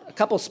us a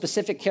couple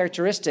specific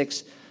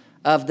characteristics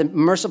of the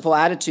merciful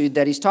attitude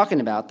that he's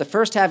talking about. The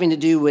first having to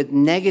do with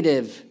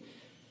negative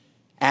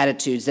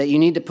attitudes that you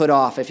need to put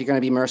off if you're going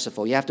to be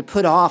merciful. You have to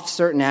put off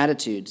certain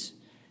attitudes.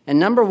 And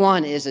number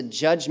one is a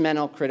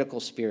judgmental, critical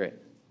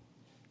spirit.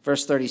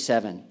 Verse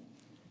 37,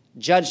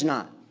 judge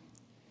not.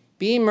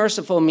 Being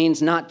merciful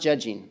means not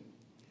judging.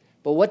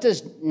 But what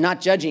does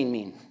not judging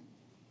mean?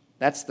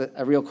 That's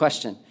a real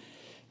question.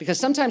 Because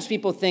sometimes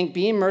people think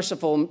being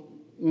merciful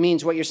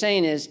means what you're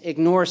saying is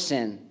ignore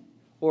sin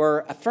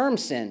or affirm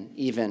sin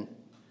even.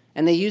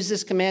 And they use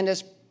this command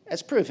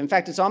as proof. In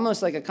fact, it's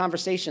almost like a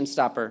conversation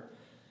stopper,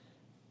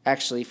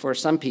 actually, for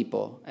some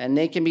people. And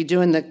they can be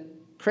doing the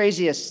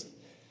craziest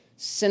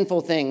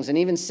sinful things and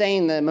even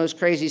saying the most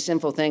crazy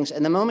sinful things.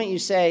 And the moment you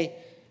say,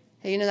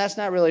 hey, that's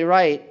not really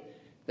right,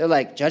 they're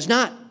like, judge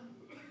not.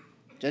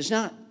 Judge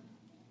not.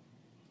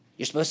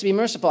 You're supposed to be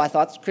merciful. I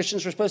thought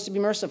Christians were supposed to be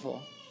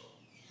merciful.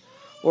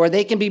 Or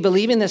they can be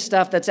believing this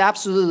stuff that's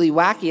absolutely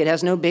wacky. It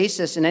has no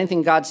basis in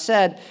anything God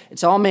said.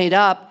 It's all made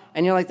up.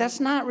 And you're like, that's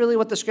not really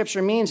what the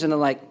scripture means. And they're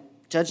like,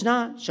 judge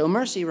not, show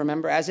mercy,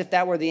 remember, as if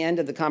that were the end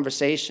of the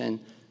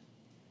conversation.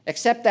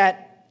 Except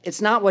that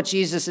it's not what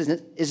Jesus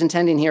is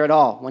intending here at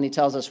all when he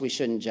tells us we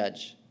shouldn't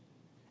judge.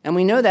 And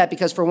we know that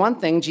because, for one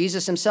thing,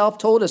 Jesus himself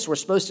told us we're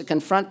supposed to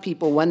confront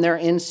people when they're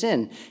in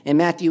sin. In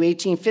Matthew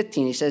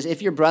 18:15, he says,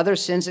 if your brother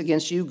sins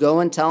against you, go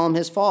and tell him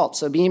his fault.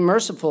 So being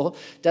merciful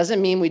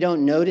doesn't mean we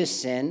don't notice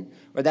sin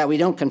or that we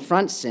don't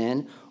confront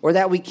sin or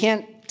that we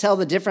can't tell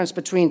the difference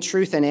between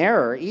truth and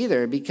error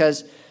either,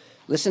 because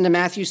listen to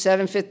Matthew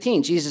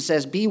 7:15. Jesus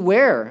says,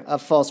 beware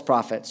of false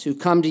prophets who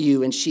come to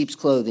you in sheep's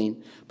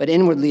clothing, but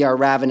inwardly are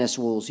ravenous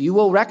wolves. You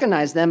will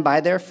recognize them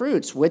by their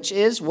fruits, which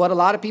is what a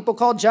lot of people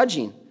call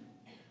judging.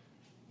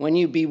 When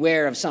you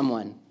beware of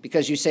someone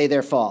because you say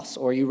they're false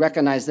or you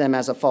recognize them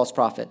as a false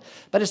prophet.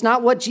 But it's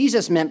not what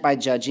Jesus meant by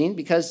judging,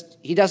 because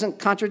he doesn't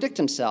contradict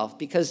himself,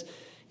 because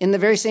in the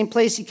very same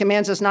place he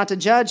commands us not to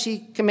judge,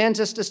 he commands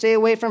us to stay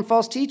away from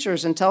false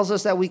teachers and tells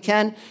us that we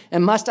can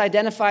and must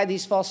identify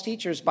these false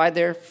teachers by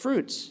their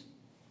fruits.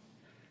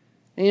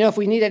 And if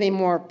we need any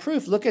more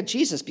proof, look at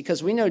Jesus,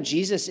 because we know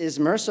Jesus is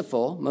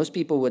merciful. Most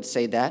people would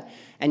say that.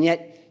 And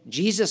yet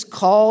Jesus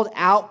called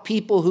out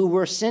people who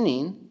were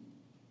sinning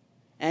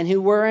and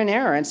who were in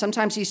error. And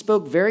sometimes he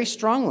spoke very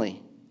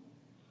strongly.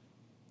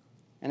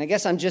 And I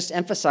guess I'm just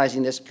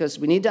emphasizing this because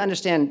we need to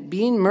understand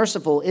being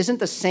merciful isn't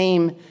the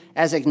same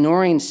as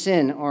ignoring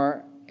sin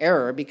or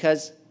error,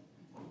 because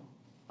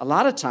a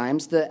lot of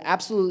times the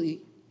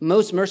absolutely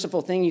most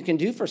merciful thing you can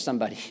do for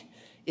somebody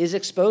is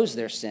expose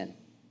their sin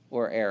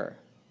or error.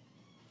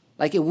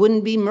 Like, it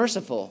wouldn't be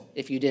merciful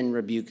if you didn't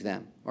rebuke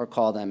them or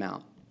call them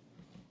out.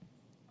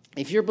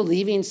 If you're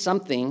believing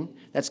something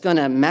that's going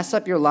to mess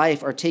up your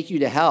life or take you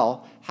to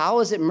hell, how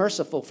is it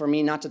merciful for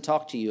me not to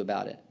talk to you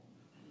about it?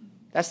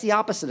 That's the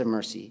opposite of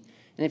mercy.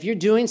 And if you're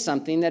doing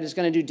something that is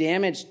going to do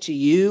damage to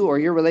you or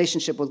your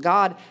relationship with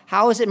God,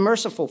 how is it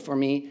merciful for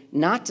me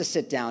not to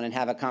sit down and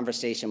have a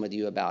conversation with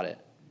you about it?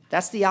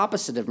 That's the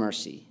opposite of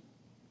mercy.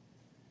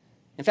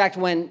 In fact,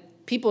 when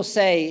people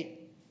say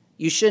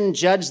you shouldn't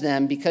judge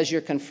them because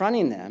you're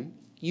confronting them,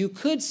 you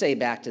could say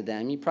back to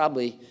them, you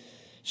probably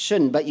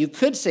shouldn't, but you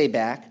could say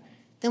back,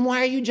 then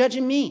why are you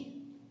judging me?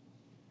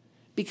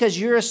 Because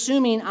you're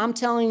assuming I'm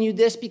telling you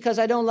this because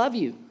I don't love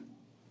you.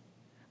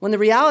 When the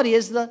reality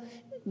is the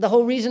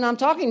whole reason I'm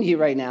talking to you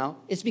right now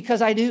is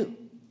because I do.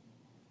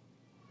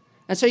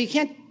 And so you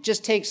can't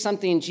just take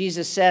something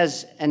Jesus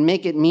says and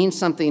make it mean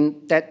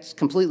something that's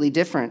completely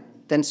different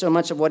than so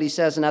much of what he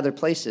says in other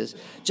places,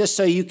 just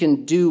so you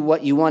can do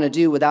what you want to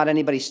do without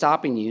anybody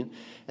stopping you,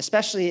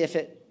 especially if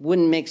it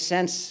wouldn't make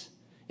sense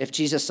if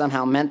Jesus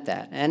somehow meant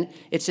that. And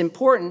it's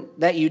important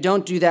that you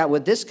don't do that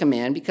with this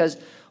command, because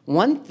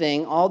one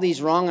thing all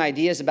these wrong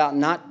ideas about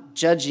not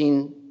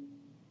judging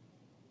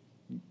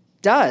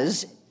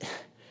does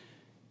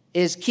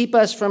is keep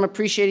us from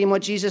appreciating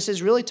what Jesus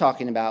is really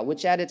talking about,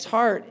 which at its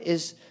heart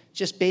is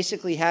just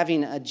basically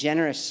having a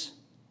generous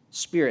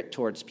spirit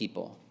towards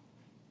people.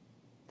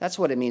 That's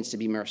what it means to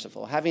be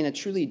merciful, having a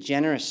truly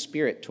generous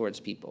spirit towards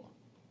people.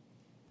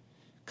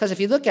 Because if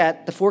you look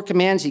at the 4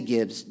 commands he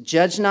gives,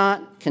 judge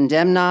not,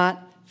 condemn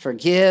not,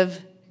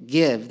 forgive,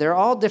 give, they're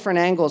all different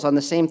angles on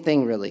the same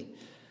thing, really.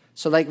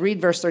 So read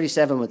verse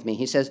 37 with me.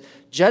 He says,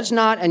 judge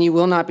not and you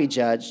will not be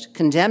judged,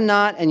 condemn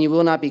not and you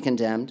will not be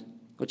condemned,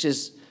 which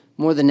is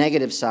more the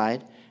negative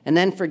side, and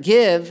then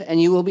forgive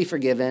and you will be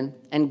forgiven,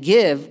 and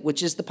give,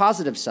 which is the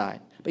positive side.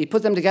 But you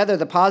put them together,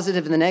 the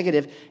positive and the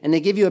negative, and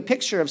they give you a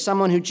picture of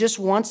someone who just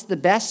wants the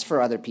best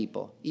for other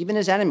people, even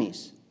his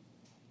enemies.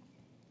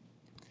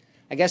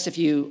 I guess if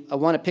you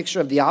want a picture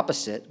of the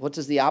opposite, what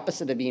does the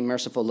opposite of being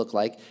merciful look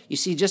like? You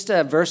see just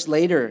a verse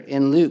later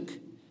in Luke,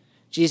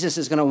 Jesus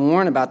is going to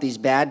warn about these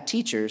bad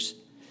teachers,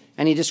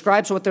 and he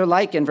describes what they're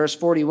like in verse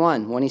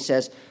 41 when he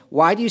says,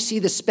 why do you see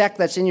the speck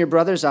that's in your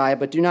brother's eye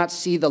but do not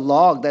see the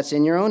log that's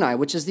in your own eye,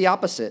 which is the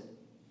opposite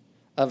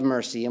of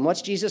mercy? And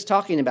what's Jesus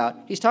talking about?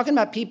 He's talking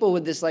about people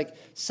with this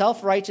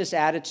self-righteous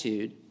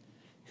attitude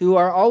who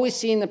are always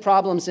seeing the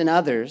problems in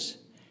others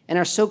and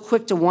are so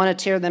quick to want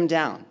to tear them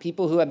down.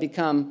 People who have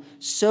become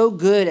so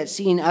good at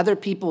seeing other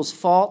people's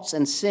faults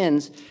and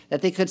sins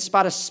that they could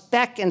spot a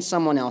speck in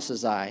someone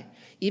else's eye,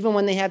 even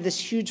when they have this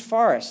huge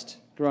forest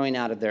growing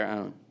out of their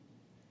own,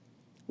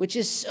 which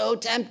is so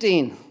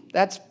tempting.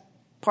 That's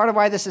part of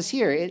why this is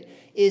here. It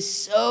is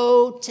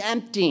so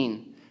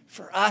tempting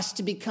for us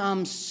to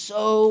become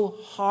so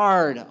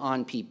hard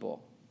on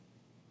people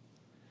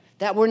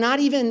that we're not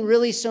even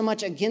really so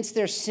much against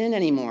their sin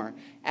anymore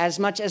as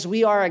much as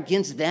we are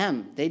against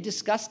them. They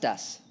disgust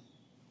us.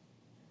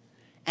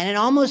 And it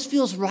almost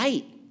feels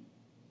right,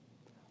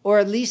 or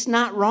at least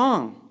not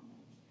wrong,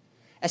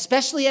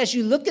 especially as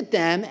you look at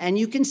them and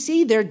you can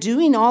see they're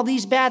doing all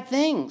these bad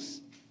things.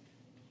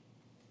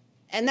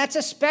 And that's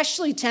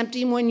especially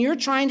tempting when you're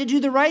trying to do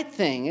the right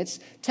thing. It's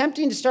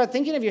tempting to start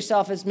thinking of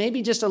yourself as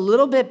maybe just a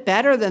little bit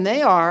better than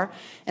they are,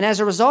 and as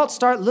a result,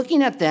 start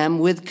looking at them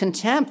with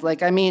contempt.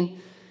 Like,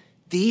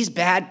 these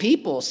bad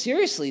people,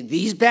 seriously,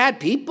 these bad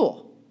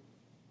people.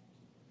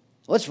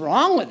 What's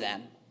wrong with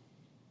them?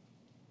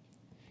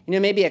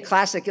 Maybe a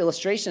classic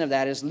illustration of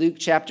that is Luke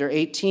chapter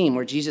 18,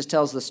 where Jesus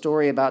tells the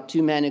story about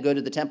two men who go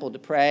to the temple to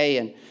pray,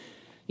 and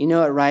you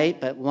know it right,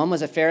 but one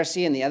was a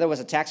Pharisee and the other was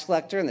a tax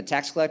collector, and the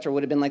tax collector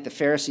would have been like the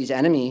Pharisee's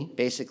enemy,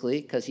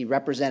 basically, because he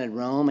represented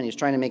Rome and he was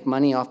trying to make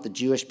money off the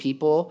Jewish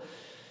people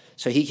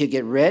so he could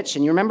get rich.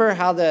 And you remember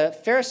how the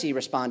Pharisee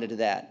responded to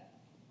that?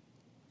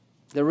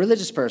 The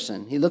religious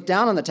person. He looked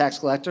down on the tax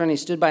collector and he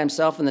stood by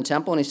himself in the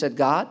temple and he said,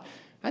 God,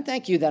 I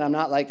thank you that I'm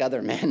not like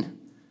other men,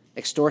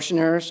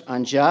 extortioners,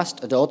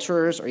 unjust,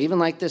 adulterers, or even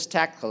like this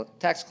tax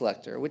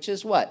collector, which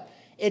is what?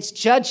 It's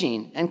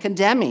judging and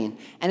condemning.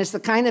 And it's the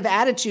kind of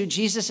attitude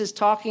Jesus is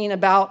talking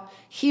about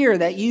here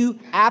that you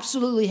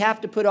absolutely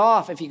have to put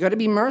off if you're going to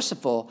be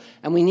merciful.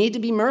 And we need to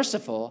be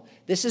merciful.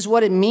 This is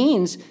what it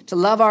means to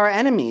love our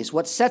enemies.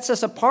 What sets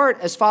us apart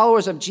as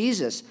followers of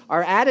Jesus,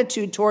 our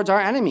attitude towards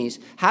our enemies.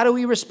 How do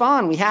we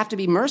respond? We have to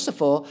be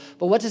merciful.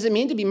 But what does it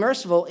mean to be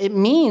merciful? It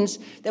means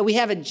that we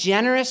have a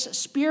generous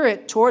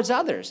spirit towards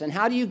others. And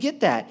how do you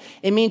get that?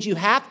 It means you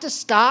have to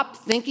stop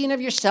thinking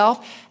of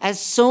yourself as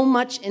so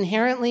much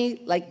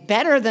inherently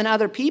better than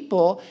other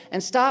people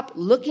and stop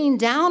looking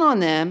down on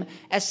them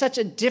as such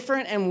a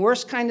different and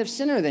worse kind of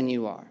sinner than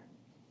you are.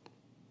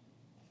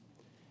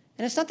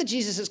 And it's not that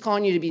Jesus is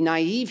calling you to be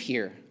naive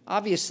here,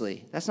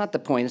 obviously. That's not the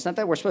point. It's not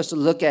that we're supposed to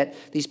look at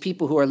these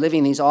people who are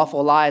living these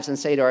awful lives and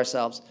say to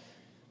ourselves,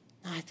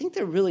 no, I think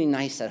they're really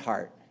nice at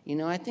heart.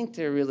 I think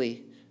they're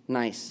really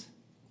nice.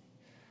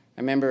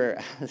 I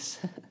remember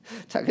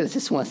talking to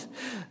this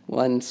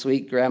one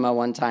sweet grandma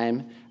one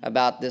time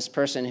about this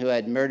person who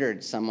had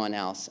murdered someone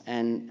else.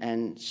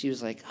 And she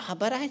was like,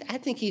 but I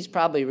think he's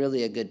probably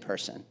really a good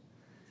person.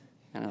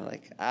 And I'm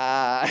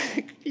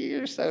like,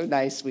 you're so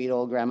nice, sweet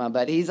old grandma,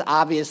 but he's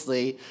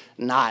obviously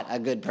not a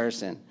good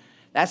person.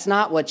 That's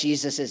not what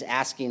Jesus is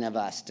asking of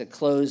us, to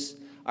close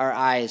our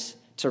eyes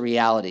to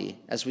reality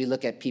as we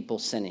look at people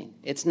sinning.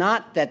 It's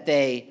not that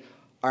they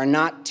are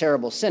not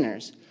terrible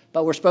sinners,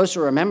 but we're supposed to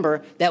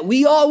remember that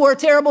we all were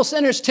terrible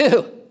sinners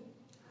too.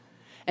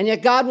 And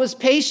yet God was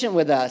patient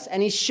with us,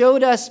 and he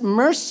showed us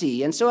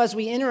mercy. And so as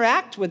we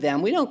interact with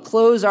them, we don't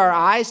close our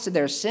eyes to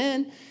their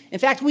sin. In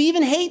fact, we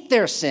even hate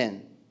their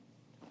sin.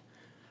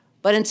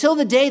 But until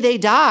the day they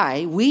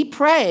die, we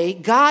pray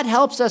God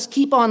helps us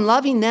keep on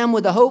loving them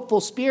with a hopeful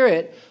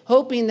spirit,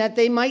 hoping that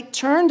they might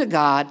turn to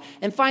God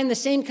and find the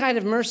same kind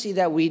of mercy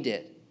that we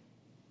did.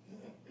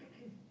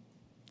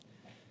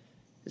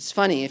 It's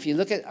funny, if you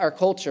look at our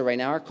culture right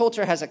now, our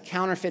culture has a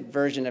counterfeit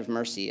version of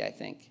mercy, I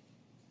think.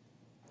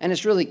 And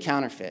it's really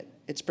counterfeit.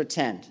 It's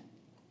pretend.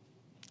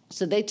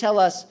 So they tell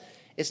us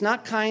it's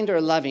not kind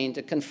or loving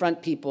to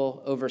confront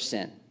people over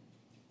sin,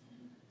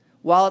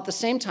 while at the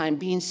same time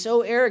being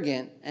so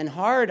arrogant and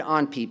hard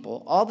on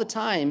people all the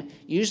time,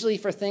 usually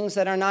for things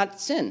that are not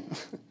sin.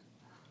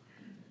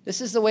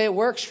 This is the way it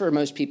works for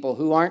most people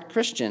who aren't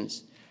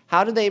Christians.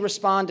 How do they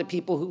respond to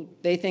people who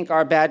they think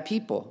are bad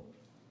people?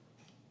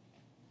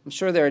 I'm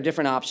sure there are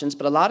different options,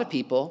 but a lot of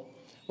people,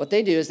 what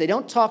they do is they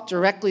don't talk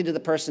directly to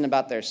the person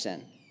about their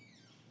sin,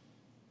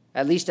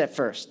 at least at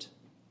first.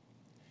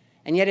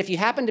 And yet if you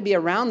happen to be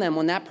around them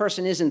when that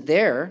person isn't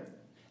there,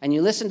 and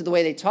you listen to the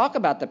way they talk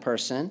about the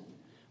person,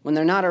 when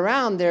they're not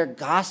around, they're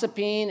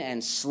gossiping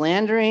and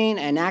slandering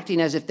and acting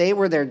as if they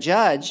were their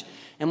judge.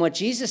 And what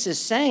Jesus is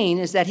saying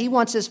is that he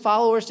wants his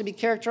followers to be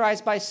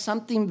characterized by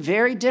something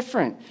very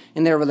different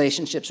in their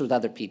relationships with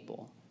other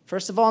people.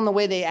 First of all, in the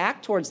way they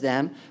act towards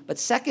them, but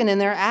second, in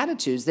their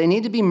attitudes. They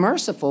need to be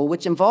merciful,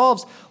 which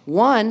involves,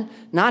 one,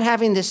 not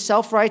having this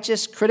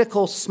self-righteous,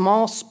 critical,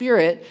 small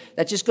spirit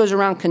that just goes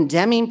around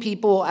condemning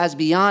people as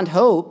beyond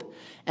hope,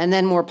 and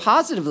then more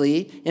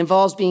positively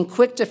involves being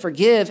quick to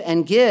forgive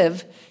and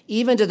give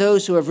even to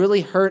those who have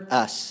really hurt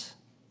us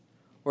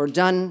or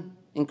done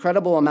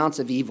incredible amounts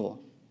of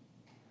evil,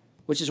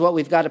 which is what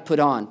we've got to put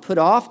on. Put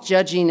off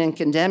judging and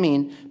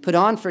condemning, put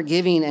on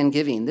forgiving and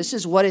giving. This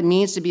is what it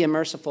means to be a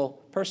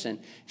merciful person.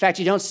 In fact,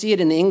 you don't see it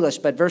in the English,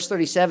 but verse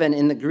 37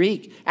 in the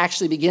Greek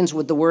actually begins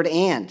with the word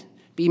and.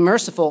 Be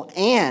merciful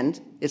and,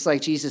 it's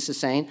like Jesus is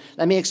saying,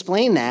 let me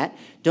explain that.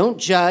 Don't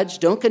judge,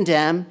 don't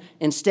condemn,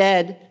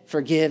 instead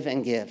forgive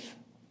and give.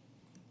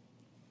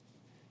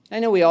 I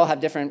know we all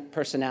have different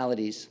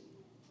personalities,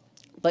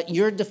 But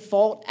your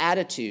default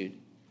attitude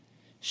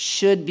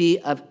should be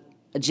a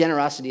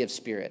generosity of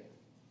spirit.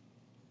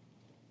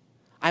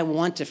 I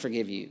want to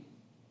forgive you.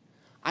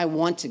 I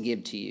want to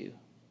give to you.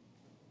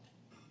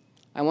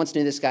 I once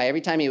knew this guy.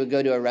 Every time he would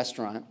go to a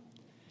restaurant,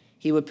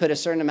 he would put a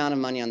certain amount of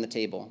money on the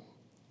table.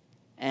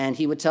 And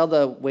he would tell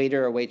the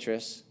waiter or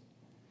waitress,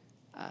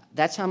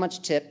 that's how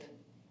much tip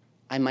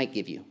I might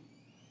give you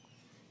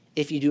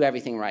if you do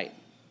everything right.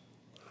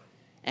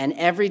 And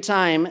every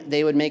time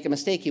they would make a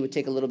mistake, he would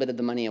take a little bit of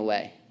the money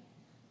away.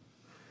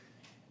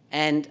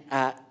 And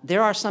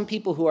there are some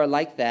people who are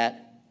like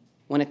that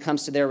when it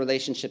comes to their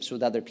relationships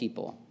with other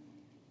people.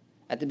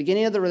 At the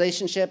beginning of the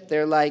relationship,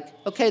 they're like,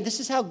 okay, this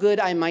is how good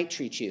I might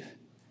treat you.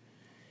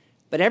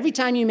 But every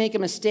time you make a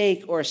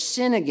mistake or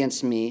sin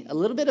against me, a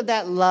little bit of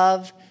that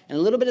love and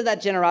a little bit of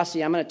that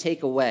generosity I'm going to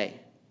take away.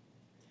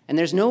 And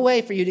there's no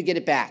way for you to get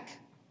it back.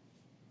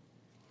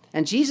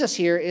 And Jesus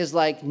here is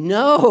like,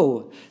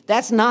 no,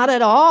 that's not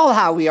at all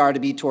how we are to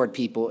be toward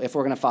people if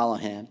we're going to follow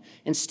him.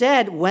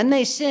 Instead, when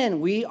they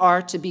sin, we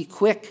are to be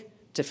quick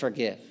to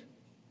forgive.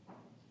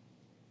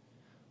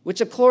 Which,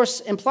 of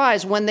course,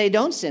 implies when they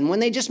don't sin, when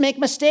they just make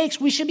mistakes,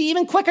 we should be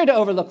even quicker to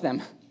overlook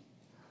them.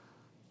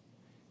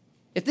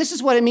 If this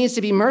is what it means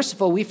to be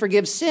merciful, we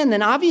forgive sin,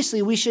 then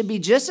obviously we should be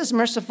just as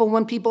merciful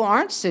when people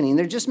aren't sinning.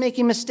 They're just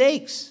making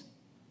mistakes.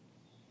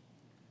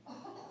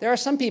 There are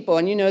some people,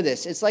 and you know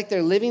this, it's like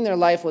they're living their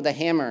life with a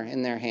hammer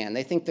in their hand.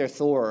 They think they're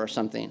Thor or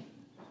something.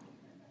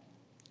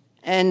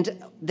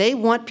 And they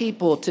want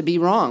people to be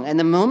wrong. And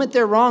the moment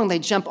they're wrong, they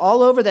jump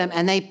all over them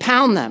and they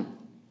pound them.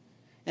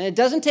 And it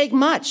doesn't take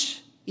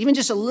much, even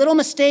just a little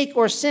mistake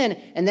or sin,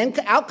 and then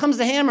out comes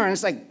the hammer and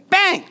it's like,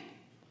 bang!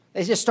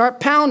 They just start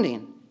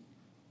pounding.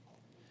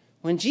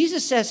 When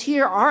Jesus says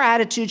here, our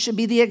attitude should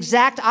be the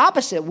exact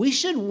opposite. We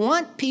should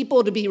want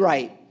people to be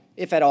right,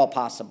 if at all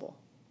possible.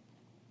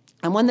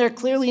 And when they're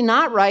clearly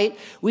not right,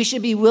 we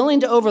should be willing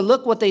to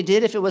overlook what they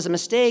did if it was a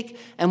mistake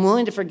and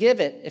willing to forgive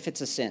it if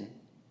it's a sin.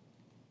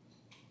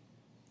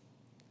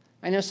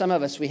 I know some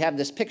of us, we have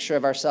this picture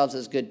of ourselves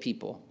as good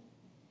people.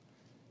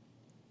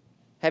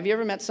 Have you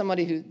ever met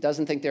somebody who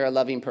doesn't think they're a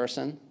loving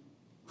person?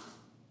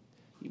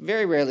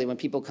 Very rarely when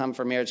people come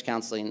for marriage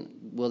counseling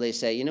will they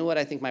say, you know what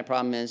I think my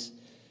problem is?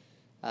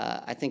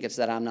 I think it's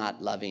that I'm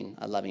not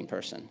a loving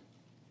person.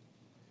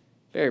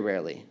 Very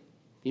rarely.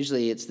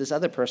 Usually it's this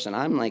other person.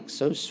 I'm like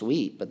so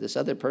sweet, but this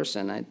other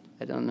person,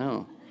 I don't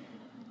know.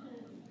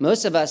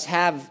 Most of us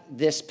have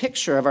this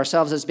picture of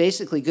ourselves as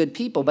basically good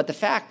people, but the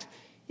fact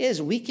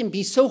is we can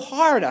be so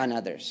hard on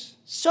others,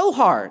 so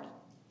hard.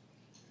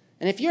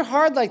 And if you're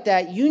hard like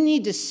that, you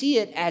need to see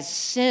it as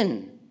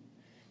sin.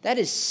 That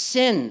is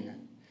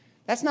sin.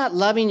 That's not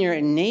loving your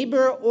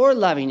neighbor or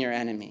loving your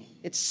enemy.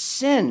 It's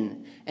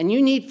sin, and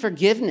you need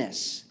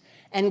forgiveness.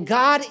 And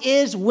God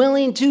is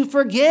willing to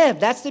forgive.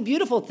 That's the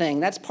beautiful thing.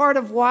 That's part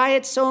of why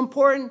it's so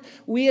important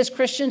we as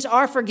Christians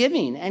are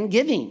forgiving and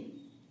giving.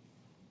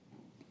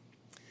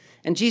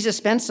 And Jesus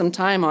spends some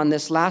time on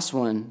this last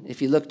one.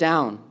 If you look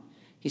down,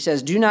 he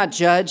says, do not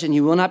judge and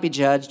you will not be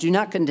judged. Do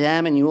not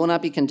condemn and you will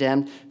not be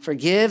condemned.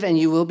 Forgive and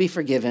you will be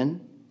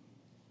forgiven.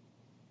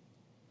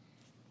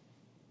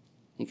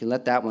 You can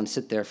let that one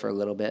sit there for a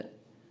little bit.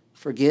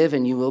 Forgive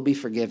and you will be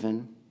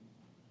forgiven.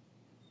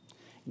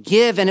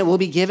 Give and it will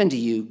be given to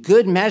you.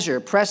 Good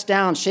measure, pressed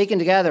down, shaken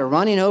together,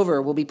 running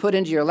over will be put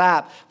into your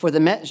lap. For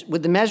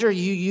with the measure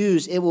you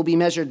use, it will be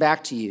measured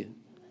back to you.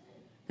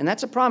 And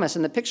that's a promise.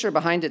 And the picture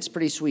behind it's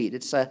pretty sweet.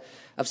 It's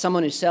of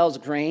someone who sells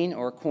grain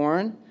or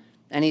corn,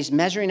 and he's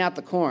measuring out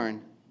the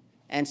corn.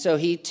 And so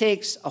he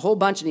takes a whole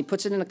bunch and he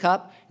puts it in a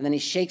cup, and then he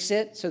shakes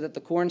it so that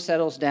the corn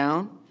settles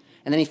down.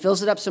 And then he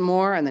fills it up some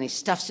more, and then he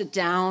stuffs it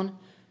down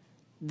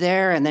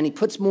there, and then he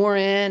puts more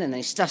in, and then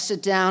he stuffs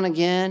it down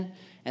again.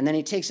 And then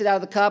he takes it out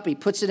of the cup, he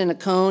puts it in a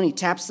cone, he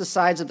taps the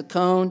sides of the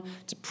cone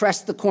to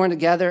press the corn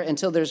together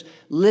until there's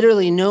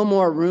literally no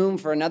more room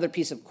for another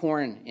piece of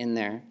corn in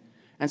there.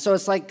 And so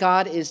it's like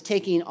God is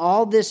taking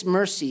all this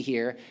mercy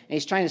here, and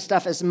he's trying to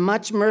stuff as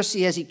much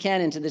mercy as he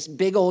can into this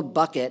big old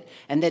bucket,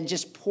 and then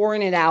just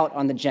pouring it out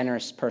on the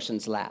generous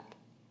person's lap.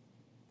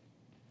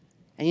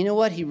 And you know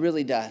what? He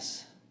really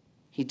does.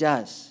 He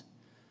does.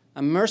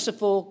 A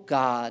merciful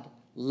God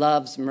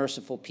loves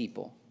merciful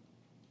people.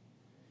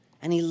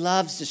 And he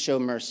loves to show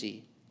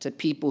mercy to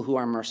people who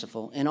are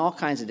merciful in all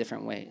kinds of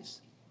different ways.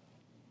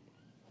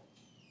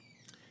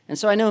 And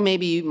so I know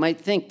maybe you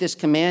might think this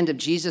command of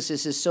Jesus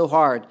is so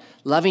hard,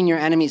 loving your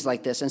enemies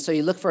like this. And so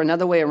you look for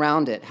another way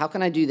around it. How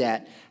can I do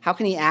that? How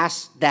can he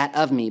ask that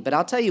of me? But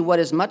I'll tell you what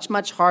is much,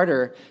 much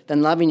harder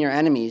than loving your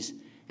enemies,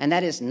 and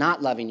that is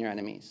not loving your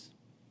enemies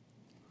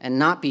and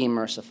not being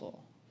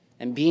merciful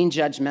and being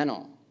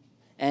judgmental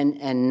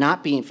and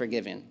not being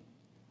forgiving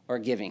or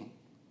giving.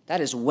 That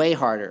is way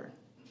harder.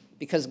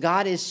 Because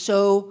God is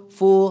so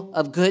full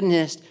of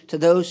goodness to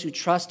those who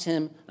trust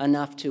him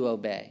enough to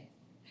obey.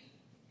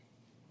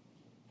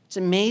 It's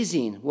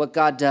amazing what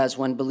God does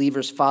when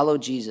believers follow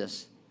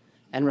Jesus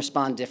and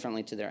respond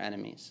differently to their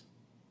enemies.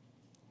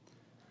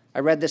 I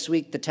read this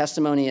week the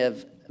testimony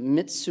of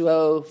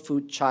Mitsuo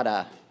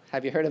Fuchida.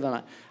 Have you heard of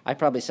him? I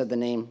probably said the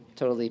name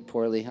totally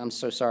poorly. I'm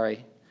so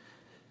sorry.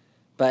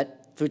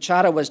 But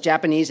Fuchada was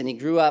Japanese, and he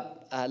grew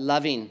up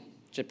loving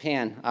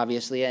Japan,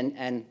 obviously,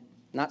 and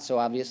not so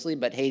obviously,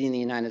 but hating the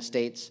United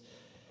States,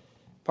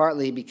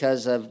 partly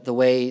because of the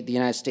way the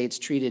United States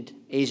treated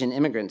Asian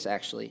immigrants,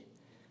 actually.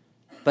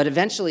 But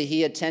eventually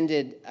he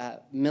attended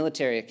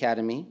military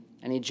academy,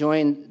 and he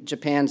joined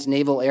Japan's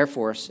Naval Air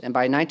Force. And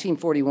by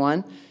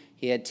 1941,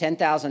 he had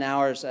 10,000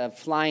 hours of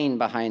flying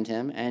behind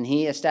him, and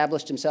he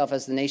established himself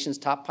as the nation's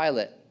top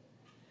pilot.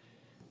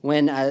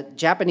 When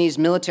Japanese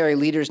military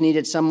leaders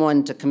needed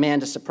someone to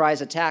command a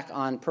surprise attack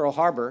on Pearl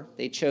Harbor,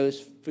 they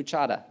chose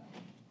Fuchada.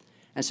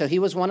 And so he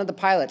was one of the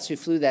pilots who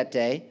flew that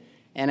day,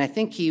 and I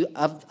think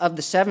of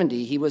the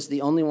 70, he was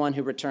the only one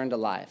who returned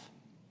alive.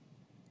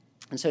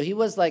 And so he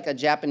was like a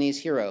Japanese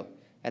hero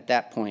at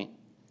that point.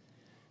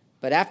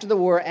 But after the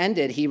war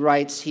ended, he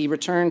writes, he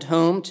returned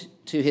home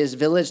to his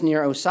village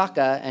near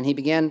Osaka, and he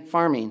began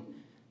farming.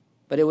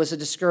 But it was a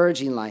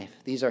discouraging life.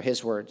 These are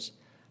his words.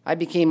 I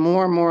became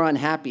more and more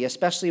unhappy,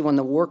 especially when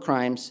the war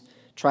crimes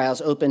trials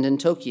opened in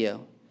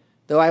Tokyo.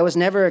 Though I was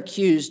never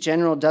accused,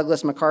 General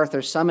Douglas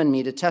MacArthur summoned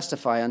me to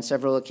testify on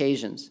several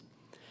occasions.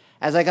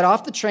 As I got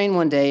off the train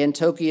one day in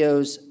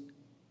Tokyo's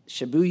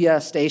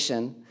Shibuya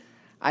station,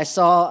 I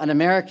saw an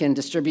American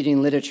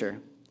distributing literature.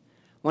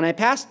 When I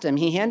passed him,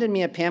 he handed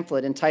me a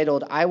pamphlet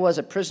entitled, I Was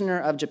a Prisoner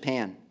of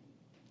Japan.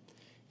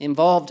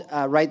 Involved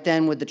right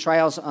then with the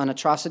trials on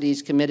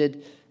atrocities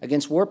committed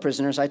against war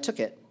prisoners, I took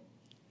it.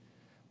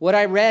 What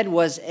I read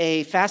was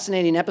a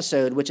fascinating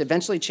episode which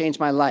eventually changed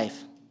my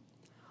life.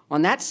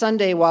 On that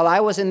Sunday, while I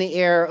was in the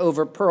air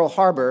over Pearl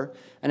Harbor,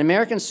 an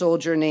American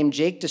soldier named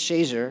Jake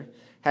DeShazer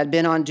had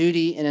been on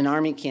duty in an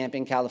army camp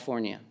in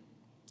California.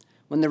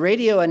 When the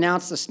radio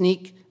announced the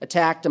sneak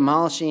attack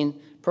demolishing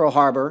Pearl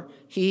Harbor,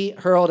 he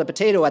hurled a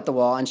potato at the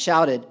wall and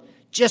shouted,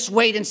 "Just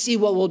wait and see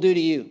what we'll do to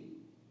you."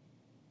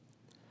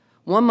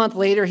 1 month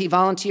later, he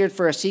volunteered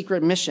for a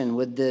secret mission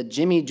with the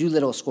Jimmy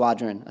Doolittle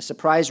Squadron, a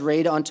surprise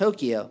raid on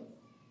Tokyo.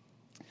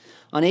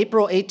 On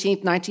April 18,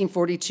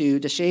 1942,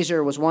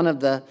 DeShazer was one of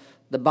the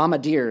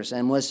bombardiers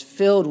and was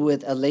filled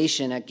with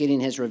elation at getting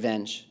his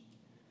revenge.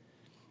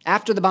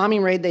 After the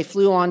bombing raid, they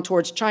flew on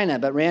towards China,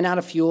 but ran out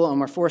of fuel and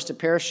were forced to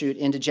parachute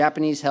into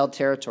Japanese-held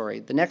territory.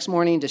 The next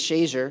morning,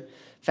 DeShazer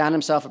found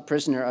himself a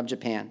prisoner of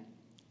Japan.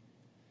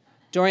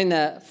 During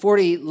the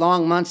 40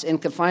 long months in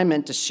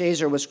confinement,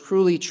 DeShazer was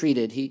cruelly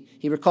treated.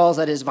 He recalls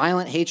that his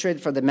violent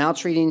hatred for the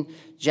maltreating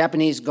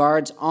Japanese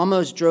guards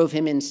almost drove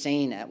him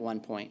insane at one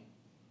point.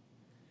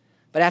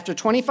 But after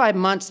 25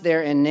 months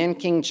there in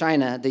Nanking,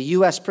 China, the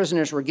U.S.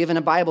 prisoners were given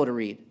a Bible to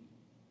read.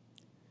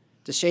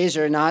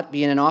 DeShazer, not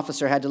being an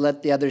officer, had to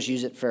let the others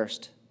use it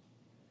first.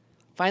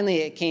 Finally,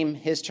 it came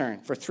his turn.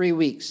 For 3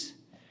 weeks,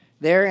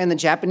 there in the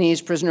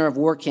Japanese prisoner of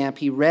war camp,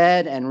 he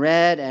read and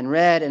read and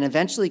read, and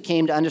eventually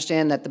came to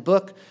understand that the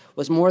book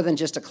was more than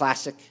just a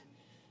classic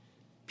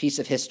piece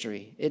of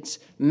history. Its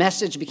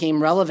message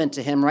became relevant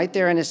to him right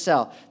there in his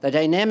cell. The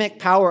dynamic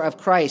power of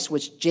Christ,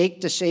 which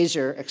Jake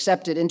DeShazer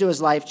accepted into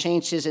his life,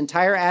 changed his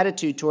entire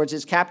attitude towards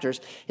his captors.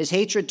 His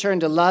hatred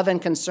turned to love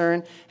and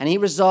concern, and he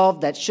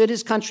resolved that should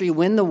his country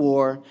win the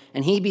war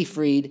and he be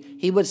freed,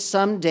 he would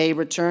someday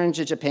return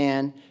to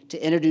Japan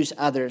to introduce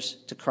others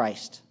to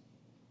Christ.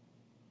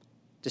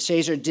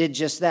 DeShazer did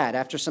just that.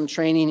 After some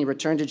training, he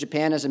returned to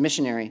Japan as a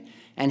missionary,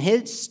 and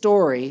his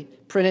story,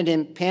 printed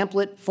in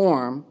pamphlet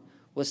form,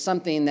 was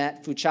something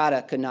that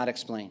Fuchada could not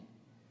explain. And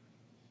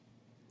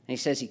he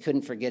says he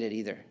couldn't forget it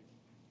either.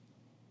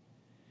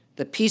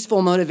 The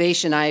peaceful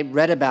motivation I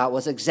read about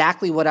was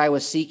exactly what I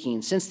was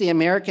seeking. Since the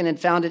American had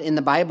found it in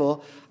the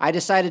Bible, I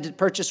decided to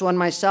purchase one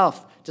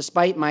myself,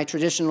 despite my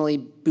traditionally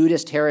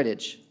Buddhist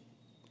heritage.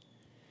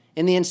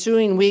 In the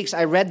ensuing weeks,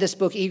 I read this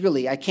book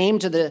eagerly. I came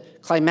to the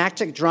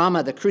climactic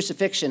drama, the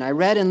crucifixion. I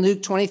read in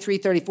Luke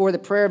 23:34, the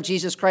prayer of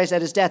Jesus Christ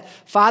at his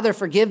death, "Father,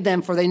 forgive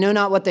them, for they know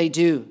not what they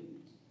do."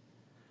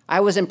 I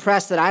was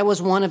impressed that I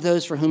was one of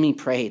those for whom he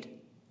prayed.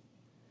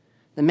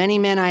 The many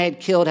men I had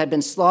killed had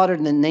been slaughtered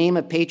in the name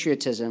of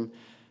patriotism,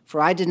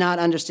 for I did not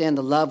understand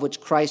the love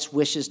which Christ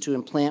wishes to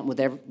implant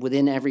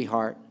within every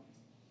heart.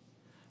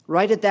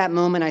 Right at that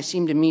moment, I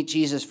seemed to meet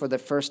Jesus for the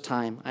first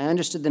time. I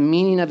understood the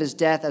meaning of his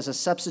death as a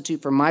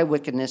substitute for my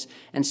wickedness,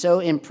 and so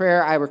in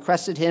prayer I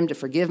requested him to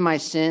forgive my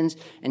sins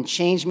and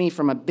change me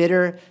from a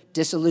bitter,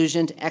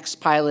 disillusioned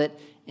ex-pilot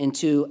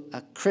into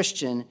a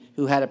Christian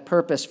who had a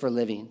purpose for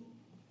living.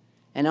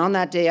 And on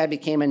that day, I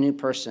became a new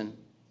person.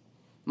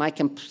 My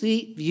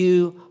complete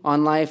view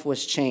on life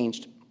was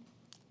changed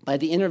by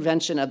the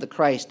intervention of the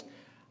Christ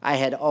I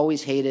had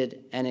always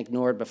hated and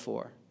ignored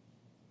before.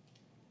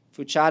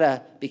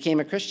 Fuchada became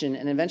a Christian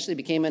and eventually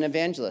became an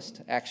evangelist,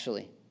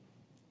 actually.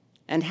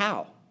 And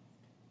how?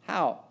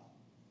 How?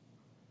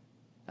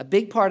 A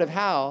big part of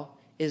how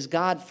is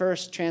God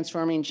first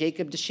transforming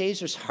Jacob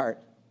DeShazer's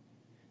heart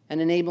and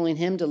enabling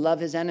him to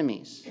love his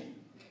enemies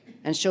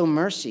and show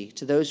mercy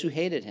to those who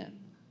hated him.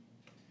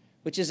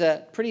 which is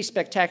a pretty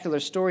spectacular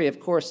story, of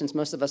course, since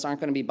most of us aren't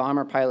going to be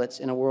bomber pilots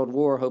in a world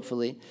war,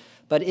 hopefully.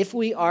 But if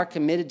we are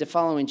committed to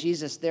following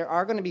Jesus, there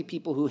are going to be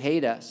people who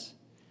hate us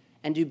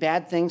and do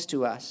bad things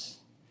to us.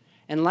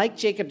 And like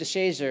Jacob de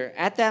Shazer,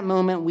 at that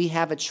moment, we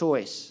have a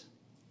choice.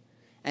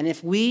 And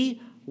if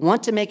we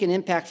want to make an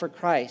impact for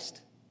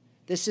Christ,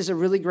 this is a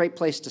really great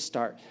place to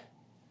start.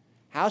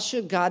 How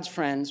should God's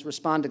friends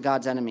respond to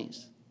God's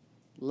enemies?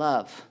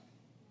 Love.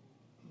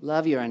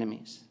 Love your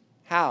enemies.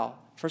 How?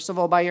 First of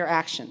all, by your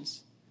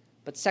actions.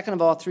 But second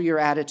of all, through your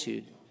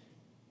attitude.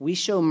 We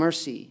show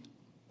mercy.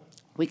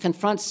 We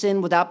confront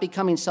sin without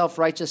becoming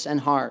self-righteous and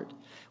hard.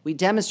 We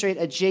demonstrate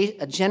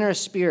a generous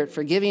spirit,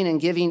 forgiving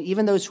and giving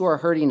even those who are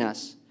hurting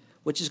us,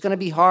 which is going to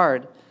be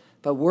hard,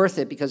 but worth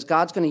it because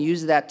God's going to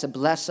use that to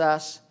bless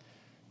us,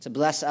 to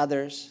bless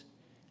others,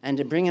 and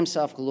to bring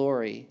himself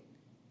glory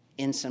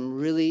in some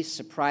really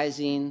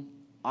surprising,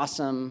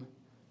 awesome,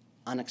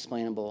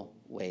 unexplainable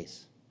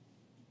ways.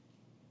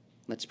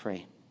 Let's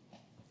pray.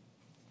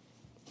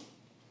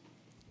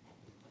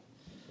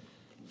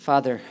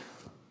 Father,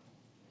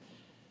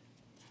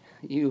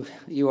 you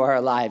are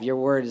alive. Your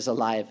word is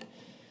alive.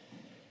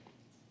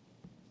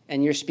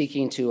 And you're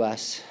speaking to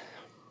us.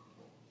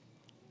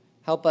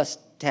 Help us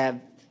to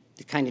have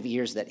the kind of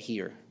ears that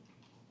hear,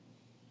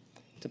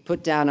 to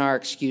put down our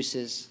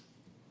excuses,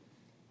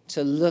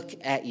 to look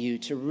at you,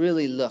 to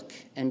really look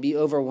and be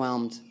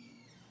overwhelmed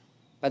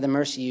by the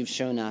mercy you've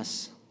shown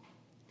us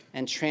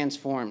and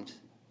transformed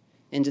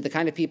into the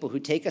kind of people who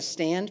take a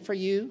stand for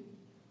you,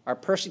 are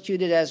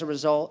persecuted as a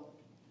result,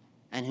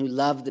 and who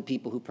love the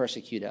people who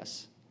persecute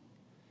us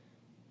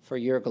for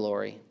your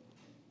glory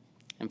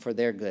and for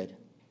their good.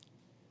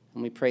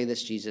 And we pray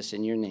this, Jesus,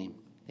 in your name.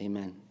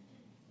 Amen.